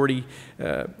Exodus 40,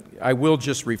 I will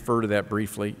just refer to that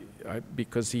briefly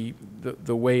because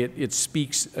the way it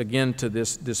speaks again to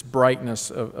this brightness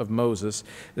of Moses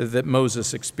that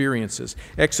Moses experiences.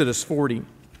 Exodus 40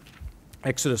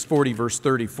 verse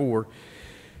 34.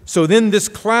 So then this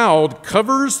cloud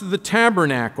covers the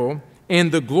tabernacle,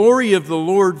 and the glory of the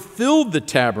Lord filled the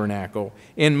tabernacle,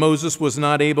 and Moses was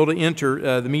not able to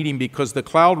enter the meeting because the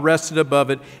cloud rested above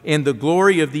it, and the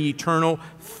glory of the Eternal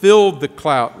filled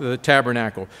the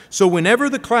tabernacle. So whenever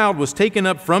the cloud was taken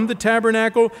up from the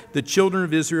tabernacle, the children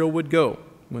of Israel would go.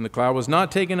 When the cloud was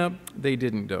not taken up, they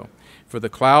didn't go. For the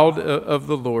cloud of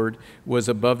the Lord was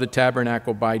above the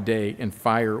tabernacle by day, and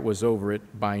fire was over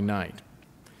it by night.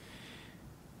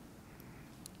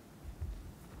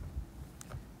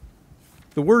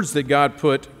 The words that God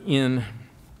put in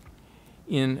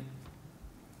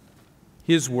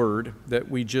His Word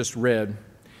that we just read,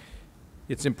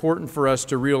 it's important for us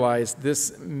to realize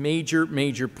this major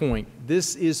point.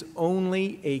 This is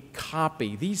only a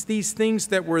copy. These things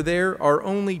that were there are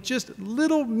only just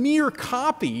little mere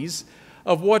copies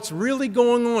of what's really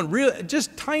going on.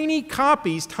 Just tiny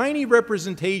copies, tiny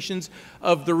representations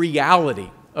of the reality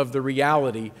of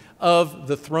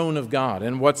the throne of God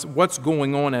and what's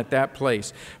going on at that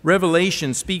place.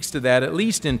 Revelation speaks to that at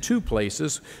least in two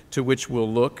places to which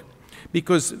we'll look,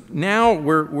 because now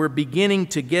we're beginning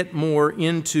to get more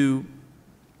into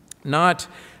not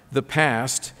the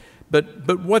past,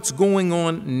 but what's going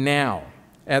on now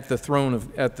at the throne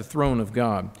of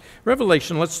God.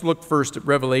 Revelation. Let's look first at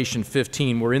Revelation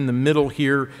 15. We're in the middle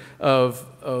here of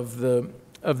the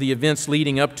events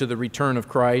leading up to the return of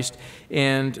Christ,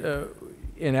 and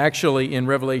actually in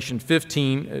Revelation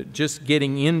 15, just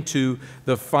getting into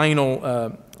the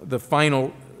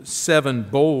final 7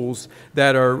 bowls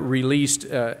that are released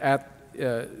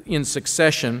in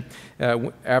succession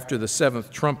after the 7th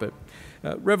trumpet.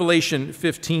 Revelation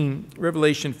 15,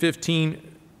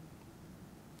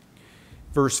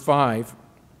 verse 5.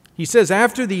 He says,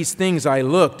 "After these things I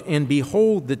looked, and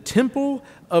behold, the temple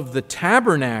of the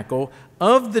tabernacle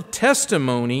of the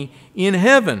testimony in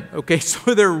heaven." Okay,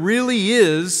 so there really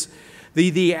is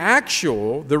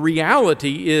the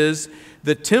reality is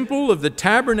the temple of the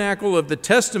tabernacle of the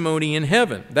testimony in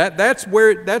heaven. That's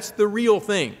the real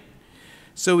thing.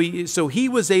 So he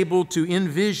was able to in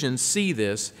vision see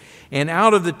this. And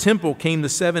out of the temple came the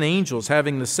 7 angels,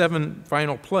 having the 7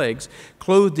 final plagues,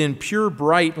 clothed in pure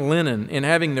bright linen, and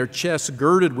having their chests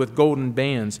girded with golden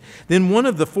bands. Then one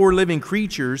of the 4 living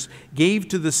creatures gave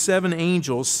to the 7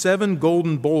 angels 7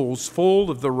 golden bowls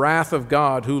full of the wrath of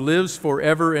God, who lives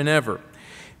forever and ever.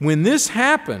 When this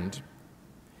happened,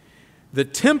 the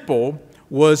temple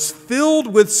was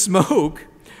filled with smoke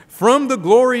from the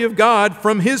glory of God,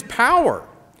 from His power.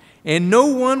 And no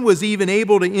one was even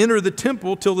able to enter the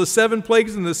temple till the 7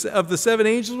 plagues of the 7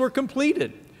 angels were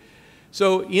completed.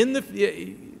 So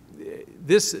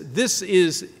this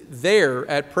is there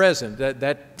at present,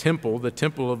 that temple, the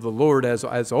temple of the Lord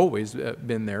has always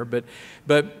been there, but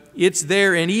it's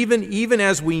there, and even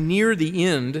as we near the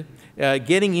end,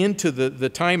 getting into the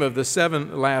time of the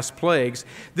 7 last plagues,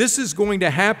 this is going to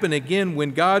happen again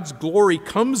when God's glory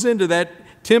comes into that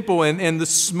temple and the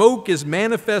smoke is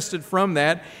manifested from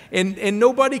that, and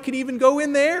nobody can even go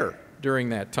in there during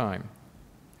that time.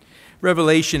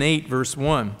 Revelation 8, verse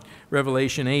 1.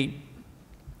 Revelation 8,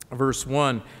 verse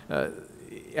 1.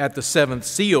 At the 7th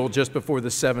seal, just before the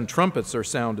 7 trumpets are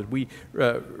sounded. We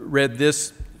read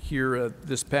this here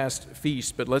this past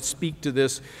feast, but let's speak to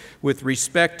this with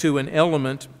respect to an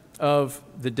element of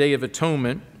the Day of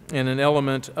Atonement and an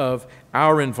element of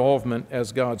our involvement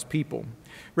as God's people.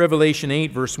 Revelation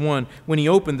 8, verse 1, when he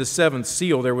opened the 7th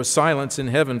seal, there was silence in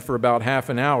heaven for about half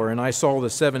an hour, and I saw the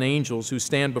 7 angels who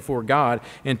stand before God,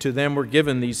 and to them were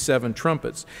given these 7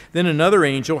 trumpets. Then another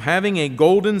angel, having a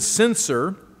golden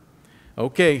censer,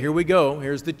 okay, here we go.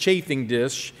 Here's the chafing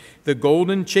dish, the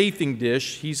golden chafing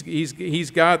dish.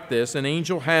 He's got this. An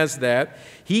angel has that.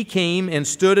 He came and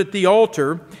stood at the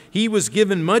altar. He was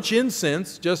given much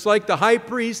incense, just like the high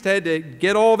priest had to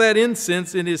get all that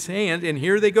incense in his hand. And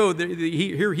here they go.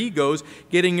 Here he goes,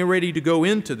 getting ready to go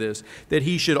into this, that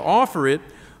he should offer it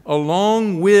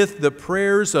along with the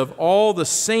prayers of all the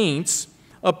saints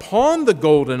upon the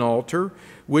golden altar,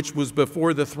 which was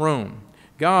before the throne.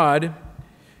 God,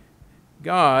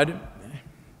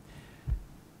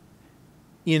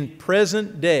 in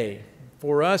present day,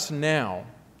 for us now,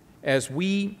 as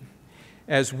we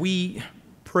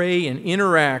pray and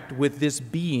interact with this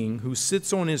being who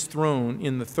sits on his throne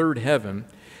in the third heaven,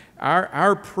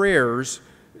 our prayers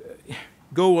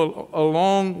go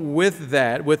along with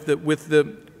that, with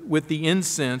the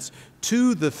incense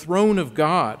to the throne of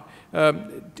God,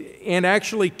 and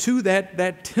actually to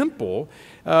that temple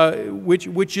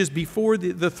which is before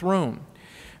the throne.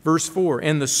 Verse 4,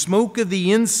 and the smoke of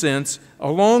the incense,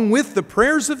 along with the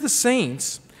prayers of the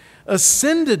saints,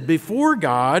 ascended before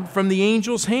God from the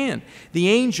angel's hand. The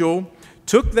angel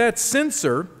took that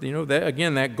censer,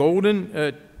 that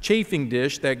golden chafing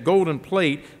dish, that golden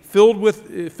plate, filled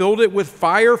it with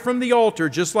fire from the altar,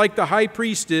 just like the high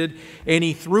priest did, and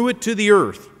he threw it to the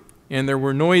earth. And there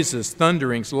were noises,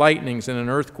 thunderings, lightnings, and an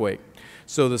earthquake.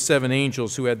 So the 7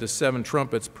 angels who had the 7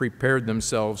 trumpets prepared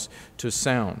themselves to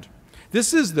sound.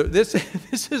 This is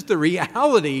the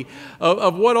reality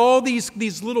of what all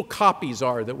these little copies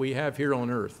are that we have here on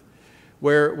earth,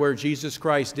 where Jesus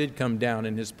Christ did come down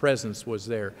and his presence was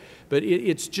there. But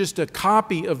it's just a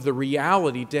copy of the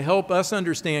reality to help us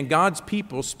understand God's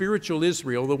people, spiritual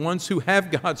Israel, the ones who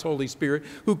have God's Holy Spirit,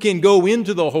 who can go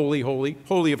into the Holy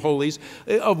of Holies,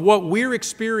 of what we're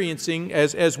experiencing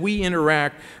as we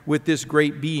interact with this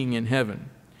great being in heaven.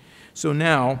 So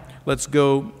now let's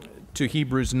go to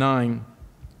Hebrews 9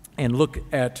 and look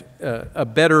at a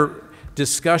better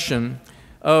discussion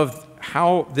of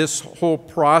how this whole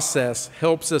process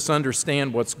helps us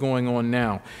understand what's going on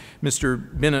now. Mr.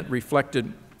 Bennett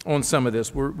reflected on some of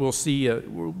this.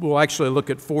 We'll actually look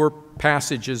at 4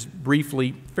 passages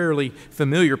briefly, fairly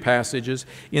familiar passages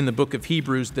in the book of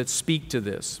Hebrews that speak to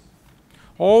this.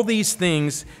 All these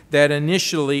things that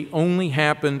initially only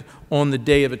happened on the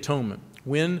Day of Atonement,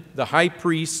 when the high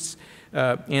priests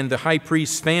and the high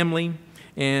priest's family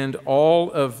and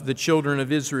all of the children of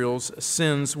Israel's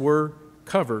sins were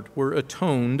covered, were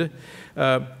atoned,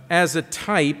 as a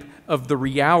type of the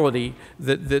reality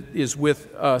that is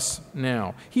with us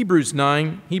now. Hebrews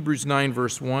 9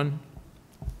 verse 1.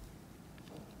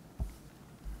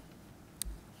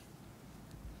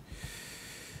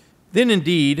 Then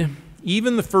indeed,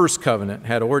 even the first covenant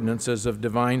had ordinances of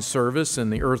divine service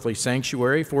in the earthly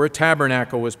sanctuary, for a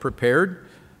tabernacle was prepared,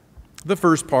 the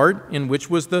first part, in which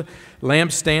was the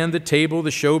lampstand, the table, the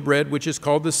showbread, which is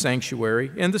called the sanctuary,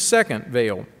 and the second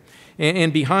veil.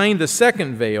 And behind the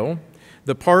second veil,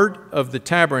 the part of the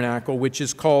tabernacle, which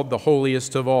is called the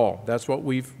holiest of all. That's what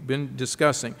we've been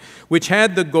discussing, which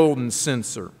had the golden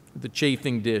censer, the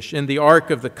chafing dish, and the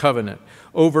ark of the covenant,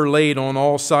 overlaid on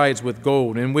all sides with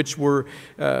gold, in which were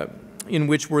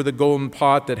the golden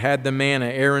pot that had the manna,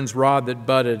 Aaron's rod that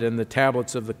budded, and the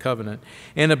tablets of the covenant.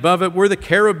 And above it were the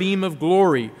cherubim of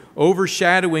glory,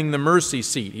 overshadowing the mercy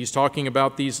seat. He's talking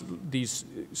about these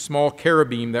small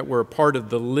cherubim that were a part of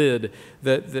the lid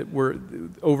that were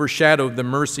overshadowed the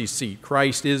mercy seat.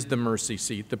 Christ is the mercy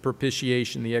seat, the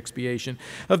propitiation, the expiation.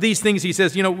 Of these things, he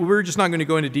says, we're just not going to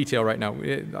go into detail right now.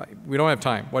 We don't have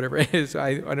time, whatever it is.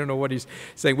 I don't know what he's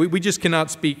saying. We just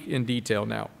cannot speak in detail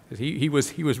now. He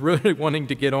was really wanting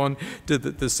to get on to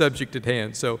the subject at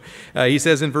hand. So he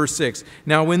says in verse 6,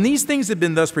 "Now when these things had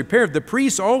been thus prepared, the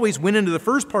priests always went into the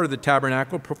first part of the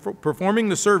tabernacle, performing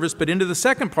the service, but into the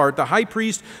second part the high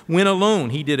priest went alone.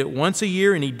 He did it once a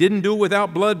year, and he didn't do it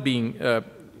without blood being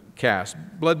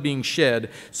blood being shed,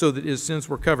 so that his sins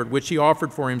were covered, which he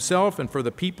offered for himself and for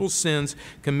the people's sins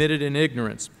committed in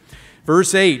ignorance."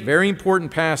 Verse 8, very important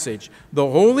passage.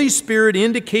 "The Holy Spirit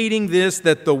indicating this,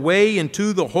 that the way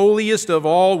into the holiest of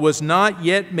all was not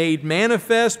yet made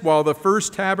manifest while the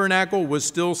first tabernacle was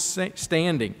still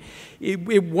standing."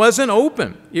 It wasn't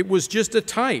open. It was just a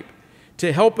type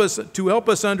to help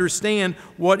us understand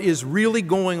what is really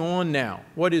going on now.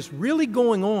 What is really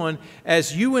going on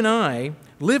as you and I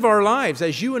live our lives,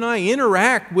 as you and I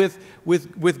interact with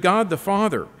God the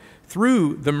Father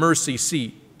through the mercy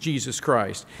seat, Jesus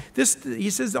Christ.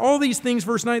 He says all these things,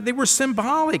 verse 9, they were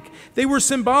symbolic. They were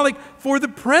symbolic for the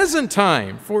present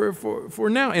time, for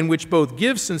now, in which both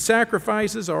gifts and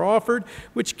sacrifices are offered,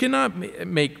 which cannot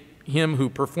make him who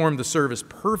performed the service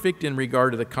perfect in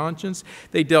regard to the conscience.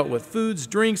 They dealt with foods,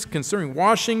 drinks, concerning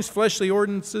washings, fleshly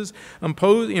ordinances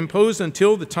imposed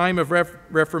until the time of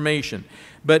Reformation.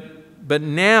 But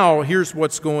now, here's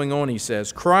what's going on, he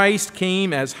says. Christ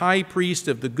came as high priest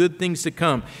of the good things to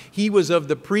come. He was of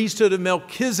the priesthood of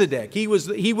Melchizedek. He was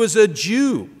a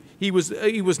Jew. He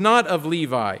was not of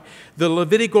Levi. The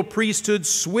Levitical priesthood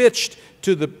switched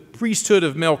to the priesthood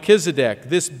of Melchizedek,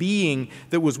 this being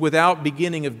that was without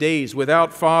beginning of days,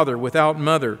 without father, without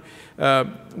mother,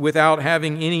 without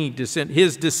having any descent.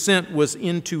 His descent was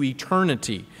into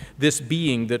eternity, this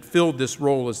being that filled this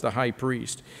role as the high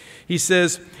priest. He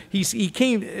says he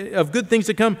came of good things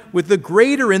to come with the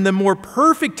greater and the more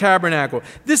perfect tabernacle.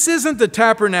 This isn't the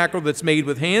tabernacle that's made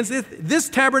with hands. This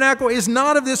tabernacle is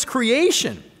not of this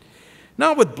creation.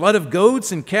 Not with blood of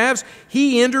goats and calves.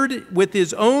 He entered with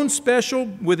his own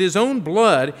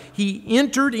blood, he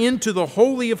entered into the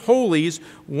Holy of Holies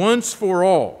once for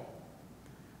all.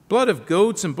 Blood of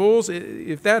goats and bulls,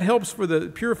 if that helps for the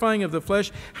purifying of the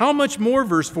flesh, how much more,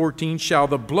 verse 14, shall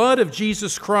the blood of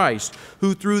Jesus Christ,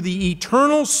 who through the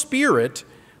eternal Spirit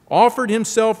offered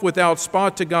himself without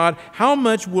spot to God, how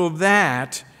much will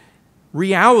that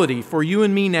reality for you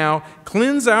and me now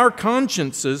cleanse our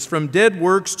consciences from dead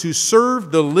works to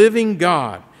serve the living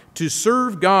God, to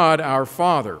serve God our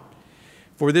Father?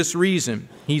 For this reason,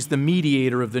 he's the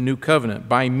mediator of the new covenant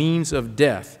by means of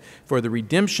death, for the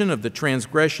redemption of the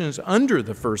transgressions under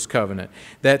the first covenant,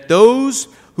 that those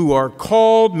who are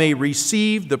called may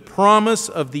receive the promise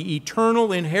of the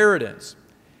eternal inheritance.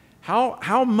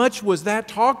 How much was that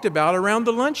talked about around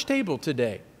the lunch table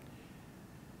today?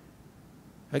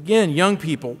 Again, young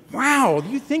people, wow,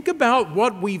 you think about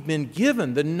what we've been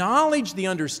given, the knowledge, the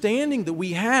understanding that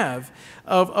we have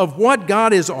of what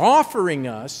God is offering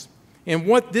us and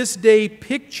what this day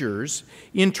pictures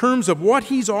in terms of what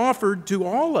he's offered to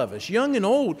all of us, young and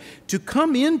old, to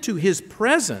come into his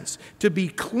presence, to be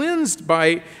cleansed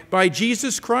by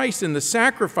Jesus Christ and the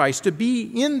sacrifice, to be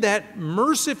in that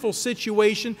merciful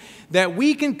situation that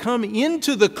we can come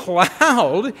into the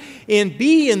cloud and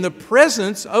be in the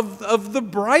presence of the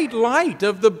bright light,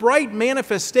 of the bright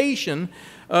manifestation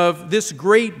of this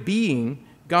great being,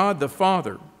 God the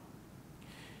Father.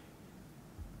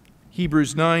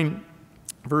 Hebrews 9,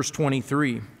 verse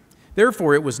 23.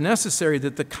 Therefore, it was necessary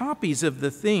that the copies of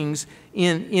the things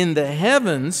in the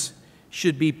heavens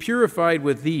should be purified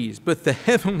with these, but the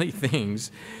heavenly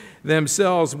things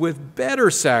themselves with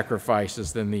better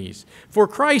sacrifices than these. For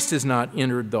Christ has not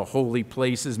entered the holy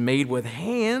places made with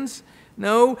hands.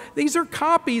 No, these are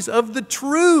copies of the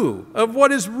true, of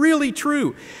what is really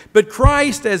true. But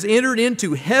Christ has entered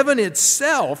into heaven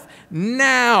itself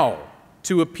now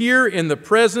to appear in the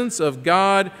presence of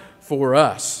God for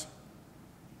us.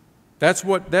 That's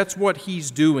what he's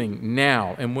doing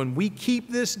now. And when we keep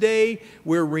this day,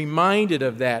 we're reminded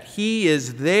of that. He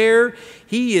is there.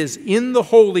 He is in the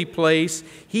holy place.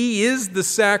 He is the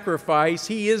sacrifice.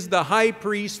 He is the high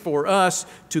priest for us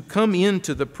to come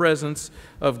into the presence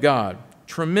of God.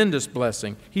 Tremendous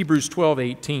blessing. Hebrews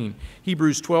 12:18.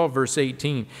 Hebrews 12, verse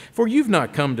 18. For you've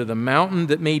not come to the mountain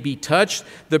that may be touched,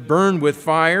 that burned with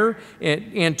fire,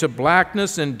 and to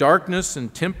blackness and darkness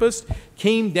and tempest,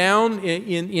 came down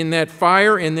in that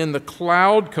fire, and then the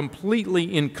cloud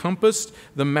completely encompassed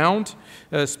the mount.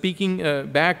 Speaking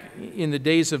back in the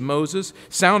days of Moses,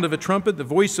 sound of a trumpet, the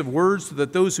voice of words, so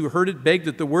that those who heard it begged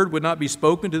that the word would not be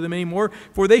spoken to them anymore,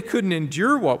 for they couldn't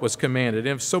endure what was commanded.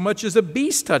 And if so much as a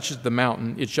beast touches the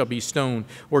mountain, it shall be stoned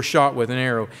or shot with an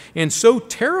arrow. And so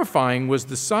terrifying was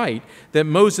the sight that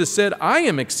Moses said, I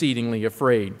am exceedingly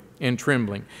afraid. and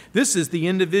trembling. This is the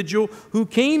individual who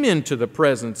came into the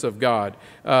presence of God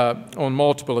on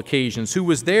multiple occasions, who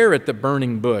was there at the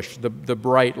burning bush, the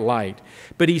bright light.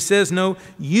 But he says, no,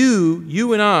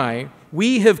 you and I,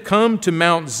 we have come to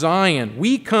Mount Zion.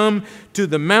 We come to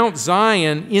the Mount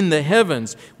Zion in the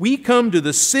heavens. We come to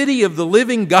the city of the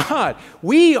living God.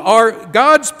 We are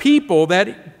God's people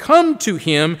that come to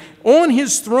Him on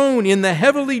His throne in the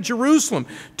heavenly Jerusalem,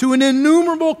 to an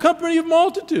innumerable company of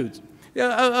multitudes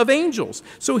of angels.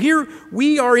 So here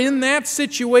we are in that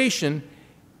situation.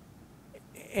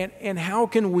 And how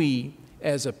can we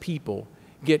as a people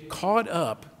get caught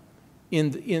up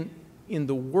in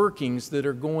the workings that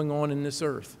are going on in this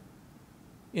earth,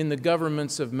 in the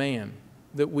governments of man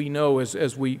that we know,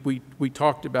 as we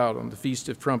talked about on the Feast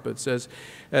of Trumpets, as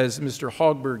Mr.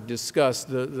 Hogberg discussed,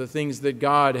 the things that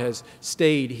God has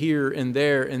stayed here and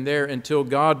there until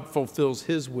God fulfills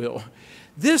His will.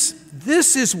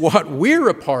 This is what we're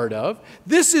a part of.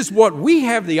 This is what we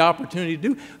have the opportunity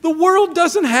to do. The world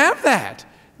doesn't have that.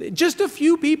 Just a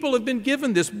few people have been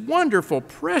given this wonderful,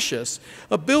 precious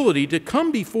ability to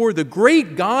come before the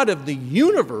great God of the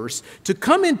universe, to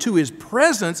come into His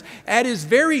presence at His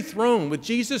very throne with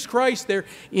Jesus Christ there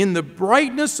in the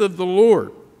brightness of the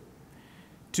Lord,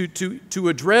 to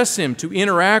address Him, to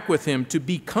interact with Him, to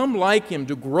become like Him,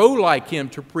 to grow like Him,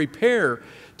 to prepare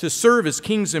to serve as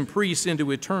kings and priests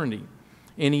into eternity.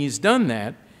 And He's done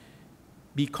that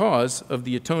because of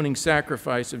the atoning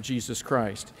sacrifice of Jesus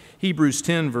Christ. Hebrews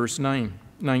 10, verse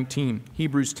 19.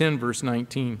 Hebrews 10, verse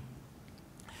 19.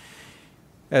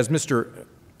 As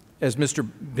Mr.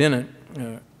 Bennett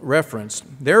referenced,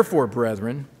 therefore,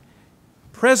 brethren,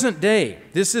 present day,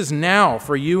 this is now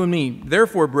for you and me.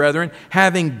 Therefore, brethren,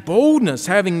 having boldness,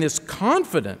 having this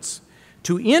confidence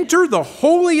to enter the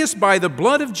holiest by the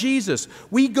blood of Jesus,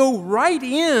 we go right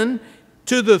in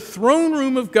to the throne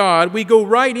room of God. We go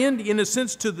right in a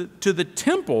sense, to the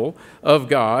temple of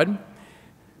God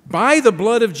by the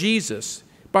blood of Jesus,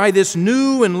 by this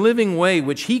new and living way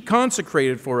which He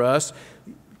consecrated for us.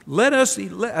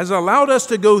 Has allowed us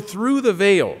to go through the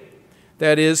veil,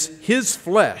 that is, His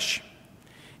flesh,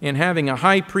 and having a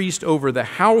high priest over the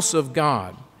house of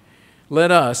God, let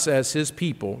us, as His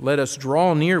people, let us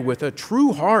draw near with a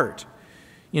true heart,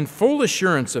 in full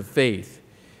assurance of faith,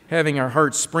 having our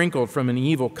hearts sprinkled from an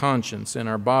evil conscience and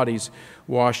our bodies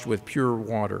washed with pure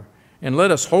water. And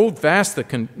let us hold fast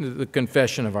the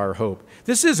confession of our hope.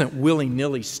 This isn't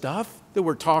willy-nilly stuff that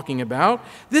we're talking about.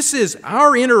 This is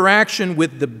our interaction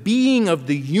with the being of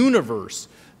the universe,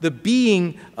 the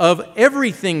being of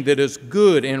everything that is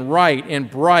good and right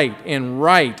and bright and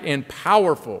right and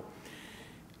powerful,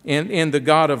 and the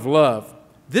God of love.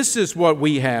 This is what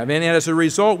we have, and as a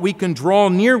result, we can draw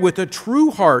near with a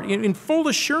true heart in full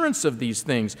assurance of these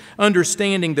things,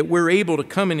 understanding that we're able to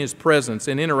come in His presence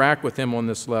and interact with Him on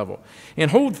this level,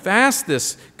 and hold fast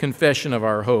this confession of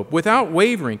our hope without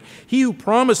wavering. He who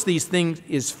promised these things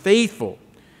is faithful.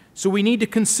 So we need to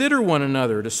consider one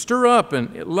another, to stir up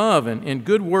and love and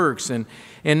good works, and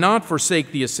not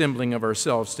forsake the assembling of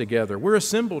ourselves together. We're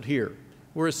assembled here.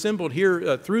 We're assembled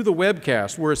here through the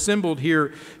webcast. We're assembled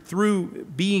here through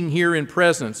being here in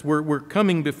presence. We're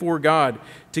coming before God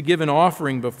to give an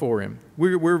offering before Him.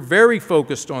 We're very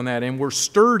focused on that, and we're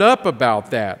stirred up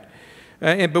about that.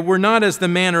 But we're not as the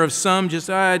manner of some, just,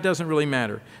 it doesn't really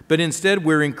matter. But instead,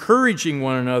 we're encouraging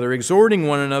one another, exhorting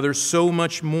one another so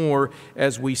much more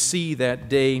as we see that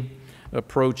day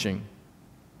approaching.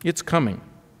 It's coming.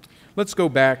 Let's go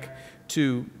back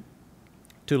to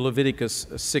Leviticus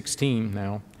 16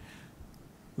 now.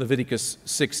 Leviticus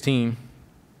 16.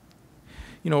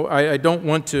 You know, I don't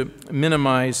want to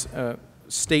minimize a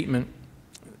statement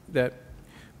that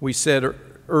we said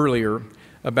earlier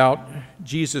about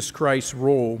Jesus Christ's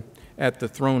role at the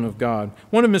throne of God.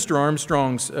 One of Mr.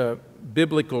 Armstrong's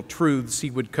biblical truths he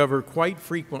would cover quite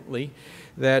frequently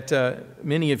that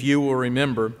many of you will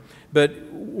remember.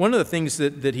 But one of the things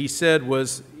that he said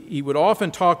was, he would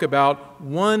often talk about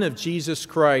one of Jesus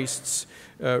Christ's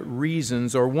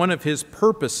reasons, or one of His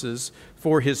purposes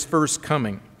for His first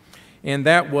coming, and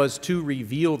that was to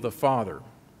reveal the Father.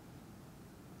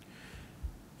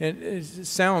 And it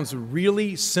sounds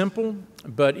really simple,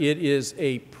 but it is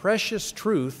a precious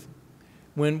truth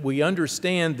when we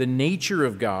understand the nature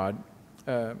of God,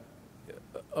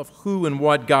 of who and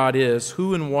what God is,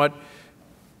 who and what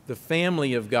the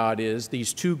family of God is,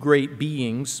 these two great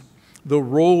beings, the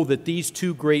role that these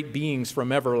two great beings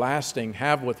from everlasting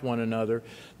have with one another,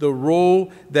 the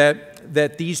role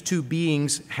that these two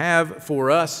beings have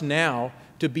for us now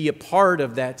to be a part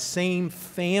of that same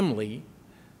family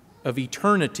of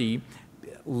eternity,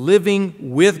 living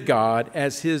with God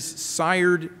as His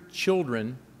sired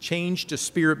children changed to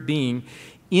spirit being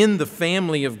in the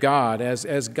family of God,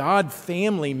 as God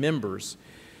family members.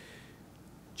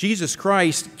 Jesus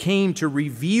Christ came to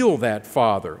reveal that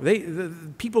Father. The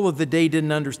people of the day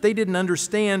didn't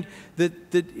understand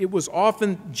that it was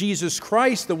often Jesus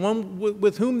Christ, the one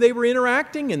with whom they were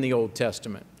interacting in the Old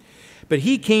Testament. But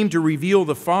he came to reveal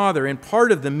the Father, and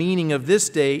part of the meaning of this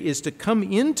day is to come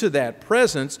into that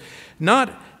presence,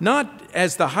 not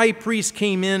as the high priest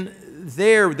came in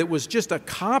there that was just a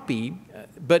copy,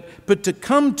 but to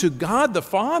come to God the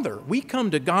Father. We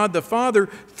come to God the Father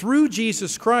through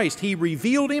Jesus Christ. He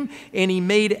revealed him, and he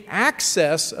made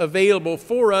access available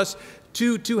for us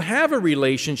to have a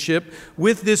relationship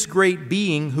with this great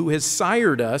being who has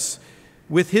sired us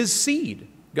with his seed,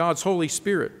 God's Holy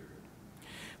Spirit.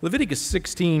 Leviticus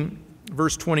 16,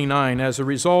 verse 29, as a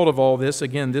result of all this,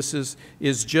 again, this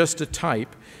is just a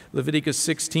type. Leviticus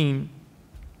 16,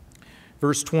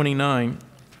 verse 29.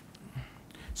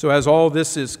 So as all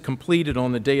this is completed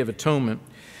on the Day of Atonement,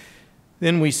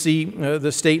 then we see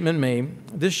the statement made,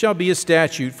 "This shall be a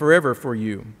statute forever for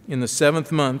you. In the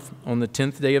 7th month, on the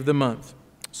 10th day of the month."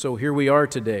 So here we are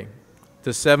today.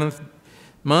 The 7th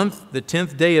month, the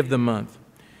 10th day of the month.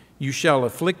 "You shall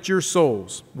afflict your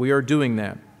souls." We are doing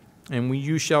that. "And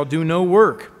you shall do no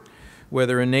work,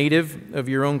 whether a native of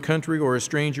your own country or a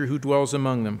stranger who dwells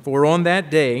among them. For on that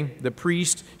day the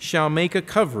priest shall make a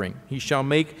covering. He shall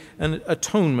make an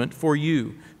atonement for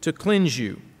you, to cleanse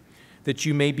you, that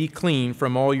you may be clean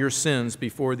from all your sins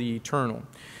before the Eternal."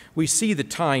 We see the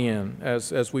tie-in,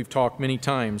 as we've talked many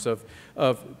times,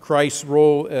 of Christ's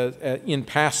role in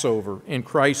Passover and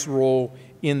Christ's role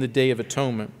in the Day of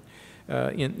Atonement,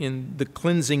 in the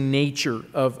cleansing nature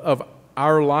of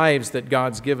our lives that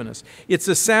God's given us. It's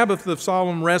a Sabbath of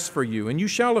solemn rest for you, and you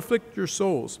shall afflict your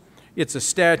souls. It's a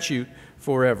statute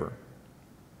forever.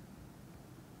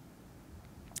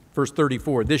 Verse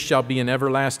 34, "This shall be an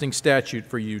everlasting statute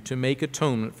for you, to make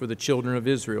atonement for the children of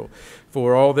Israel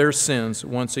for all their sins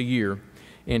once a year."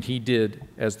 And he did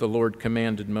as the Lord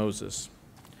commanded Moses.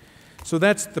 So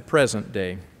that's the present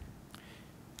day.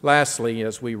 Lastly,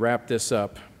 as we wrap this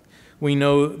up, we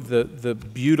know the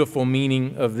beautiful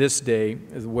meaning of this day,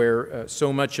 where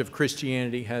so much of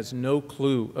Christianity has no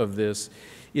clue of this,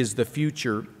 is the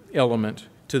future element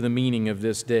to the meaning of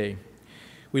this day.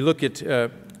 We look at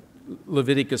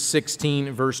Leviticus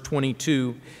 16, verse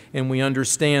 22, and we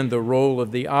understand the role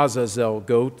of the Azazel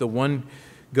goat. The one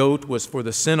goat was for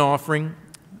the sin offering,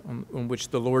 on which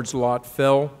the Lord's lot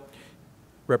fell,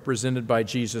 represented by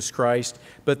Jesus Christ.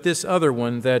 But this other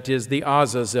one, that is the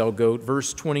Azazel goat,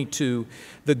 verse 22,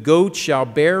 "The goat shall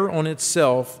bear on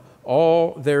itself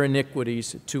all their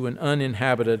iniquities to an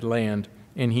uninhabited land,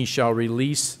 and he shall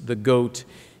release the goat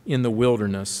in the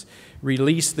wilderness."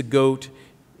 Release the goat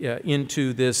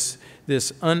into this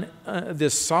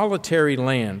solitary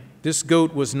land. This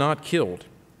goat was not killed.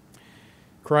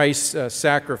 Christ's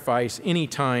sacrifice,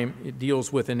 anytime it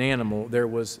deals with an animal, there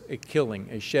was a killing,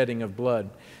 a shedding of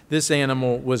blood. This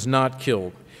animal was not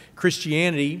killed.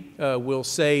 Christianity will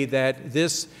say that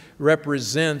this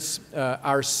represents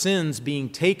our sins being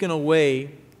taken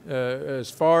away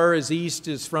as far as east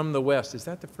is from the west. Is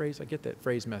that the phrase? I get that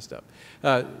phrase messed up.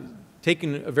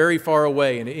 Taken very far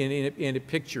away, and it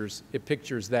pictures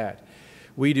that.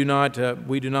 We do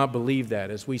not believe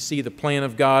that. As we see the plan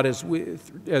of God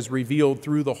as revealed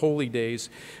through the holy days,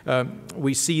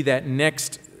 we see that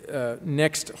next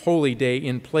holy day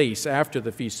in place after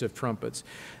the Feast of Trumpets.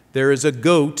 There is a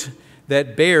goat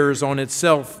that bears on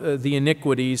itself the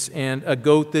iniquities, and a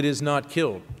goat that is not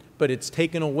killed, but it's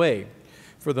taken away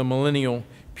for the millennial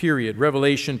period.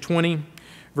 Revelation 20,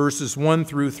 verses 1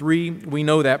 through 3, we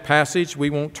know that passage. We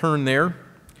won't turn there.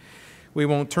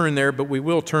 But we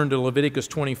will turn to Leviticus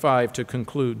 25 to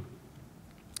conclude.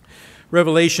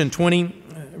 Revelation 20,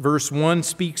 verse 1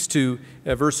 speaks to,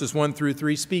 verses 1 through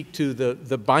 3 speak to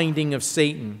the binding of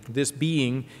Satan, this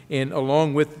being, and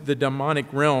along with the demonic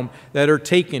realm, that are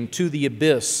taken to the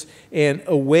abyss and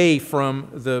away from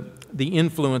the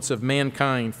influence of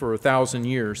mankind for 1,000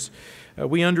 years.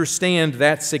 We understand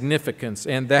that significance,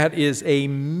 and that is a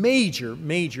major,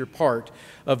 major part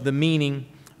of the meaning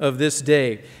of this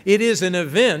day. It is an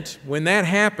event, when that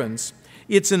happens,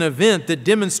 it's an event that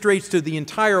demonstrates to the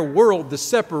entire world the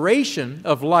separation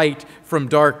of light from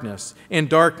darkness and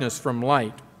darkness from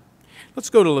light. Let's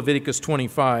go to Leviticus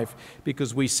 25,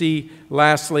 because we see,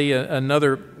 lastly,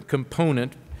 another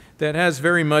component that has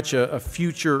very much a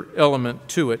future element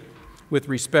to it with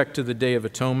respect to the Day of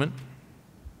Atonement.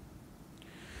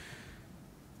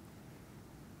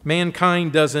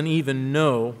 Mankind doesn't even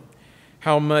know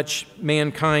how much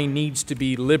mankind needs to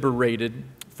be liberated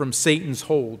from Satan's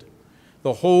hold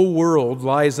The whole world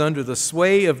lies under the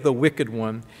sway of the wicked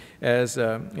one, as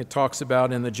it talks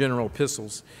about in the general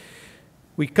epistles.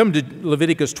 We come to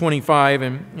Leviticus 25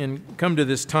 and come to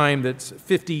this time that's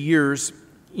 50 years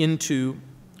into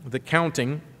the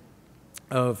counting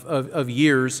of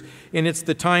years, and it's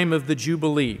the time of the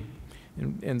Jubilee.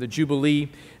 And the Jubilee,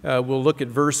 we'll look at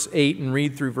verse 8 and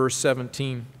read through verse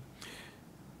 17.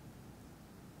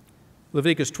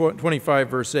 Leviticus 25,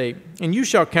 verse 8. And you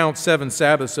shall count 7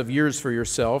 Sabbaths of years for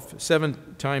yourself,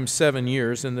 7 times 7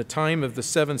 years, and the time of the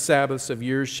 7 Sabbaths of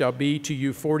years shall be to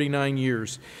you 49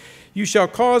 years. You shall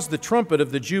cause the trumpet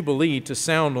of the Jubilee to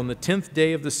sound on the 10th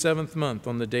day of the 7th month,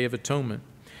 on the Day of Atonement.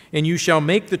 And you shall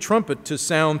make the trumpet to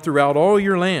sound throughout all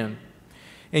your land.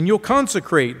 And you'll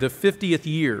consecrate the 50th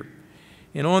year.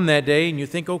 And on that day, and you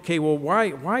think, okay, well,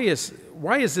 why is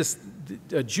this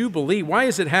a Jubilee? Why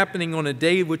is it happening on a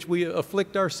day which we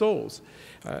afflict our souls?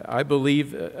 I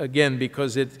believe, again,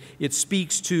 because it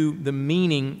speaks to the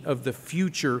meaning of the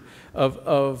future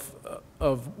of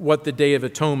what the Day of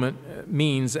Atonement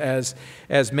means as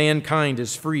mankind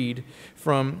is freed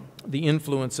from the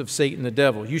influence of Satan the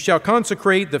devil. You shall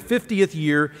consecrate the 50th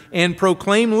year and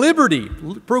proclaim liberty.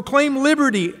 Proclaim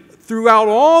liberty throughout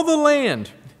all the land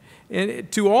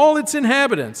and to all its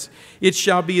inhabitants. It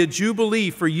shall be a jubilee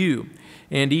for you,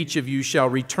 and each of you shall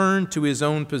return to his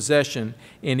own possession,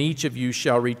 and each of you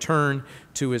shall return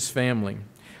to his family.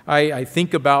 I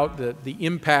think about the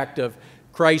impact of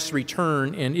Christ's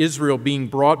return and Israel being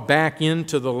brought back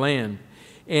into the land.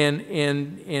 And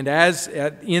in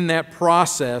that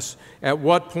process, at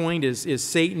what point is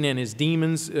Satan and his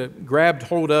demons grabbed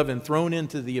hold of and thrown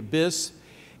into the abyss,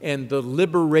 and the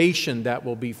liberation that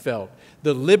will be felt.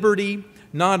 The liberty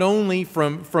not only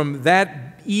from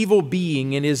that evil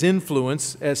being and his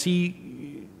influence as he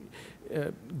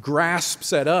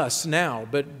grasps at us now,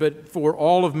 but for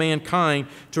all of mankind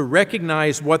to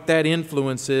recognize what that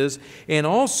influence is, and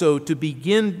also to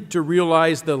begin to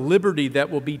realize the liberty that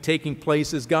will be taking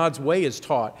place as God's way is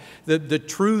taught. The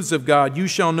truths of God. You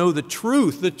shall know the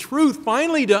truth.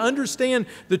 Finally, to understand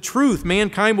the truth,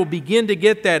 mankind will begin to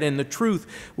get that, and the truth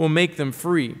will make them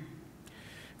free.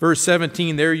 Verse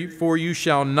 17, therefore you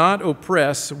shall not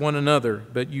oppress one another,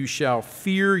 but you shall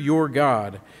fear your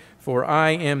God, for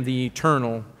I am the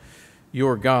eternal,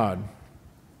 your God.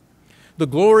 The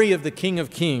glory of the King of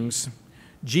Kings,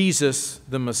 Jesus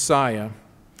the Messiah,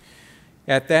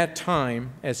 at that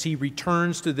time, as he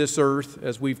returns to this earth,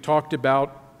 as we've talked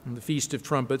about in the Feast of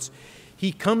Trumpets,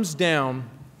 he comes down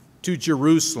to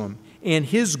Jerusalem, and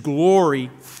his glory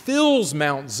fills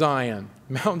Mount Zion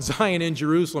in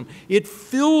Jerusalem. It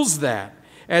fills that.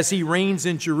 As he reigns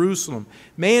in Jerusalem,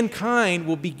 mankind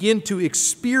will begin to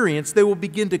experience, they will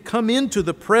begin to come into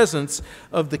the presence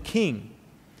of the King.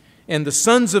 And the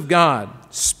sons of God,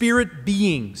 spirit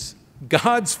beings,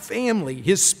 God's family,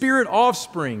 his spirit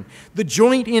offspring, the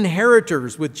joint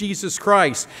inheritors with Jesus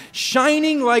Christ,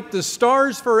 shining like the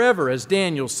stars forever, as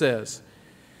Daniel says.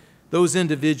 Those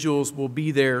individuals will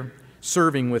be there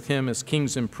serving with him as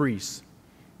kings and priests.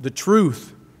 The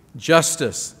truth,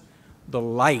 justice, the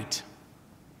light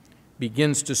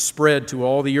begins to spread to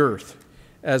all the earth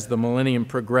as the millennium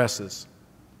progresses.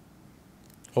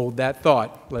 Hold that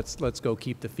thought. Let's go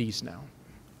keep the feast now.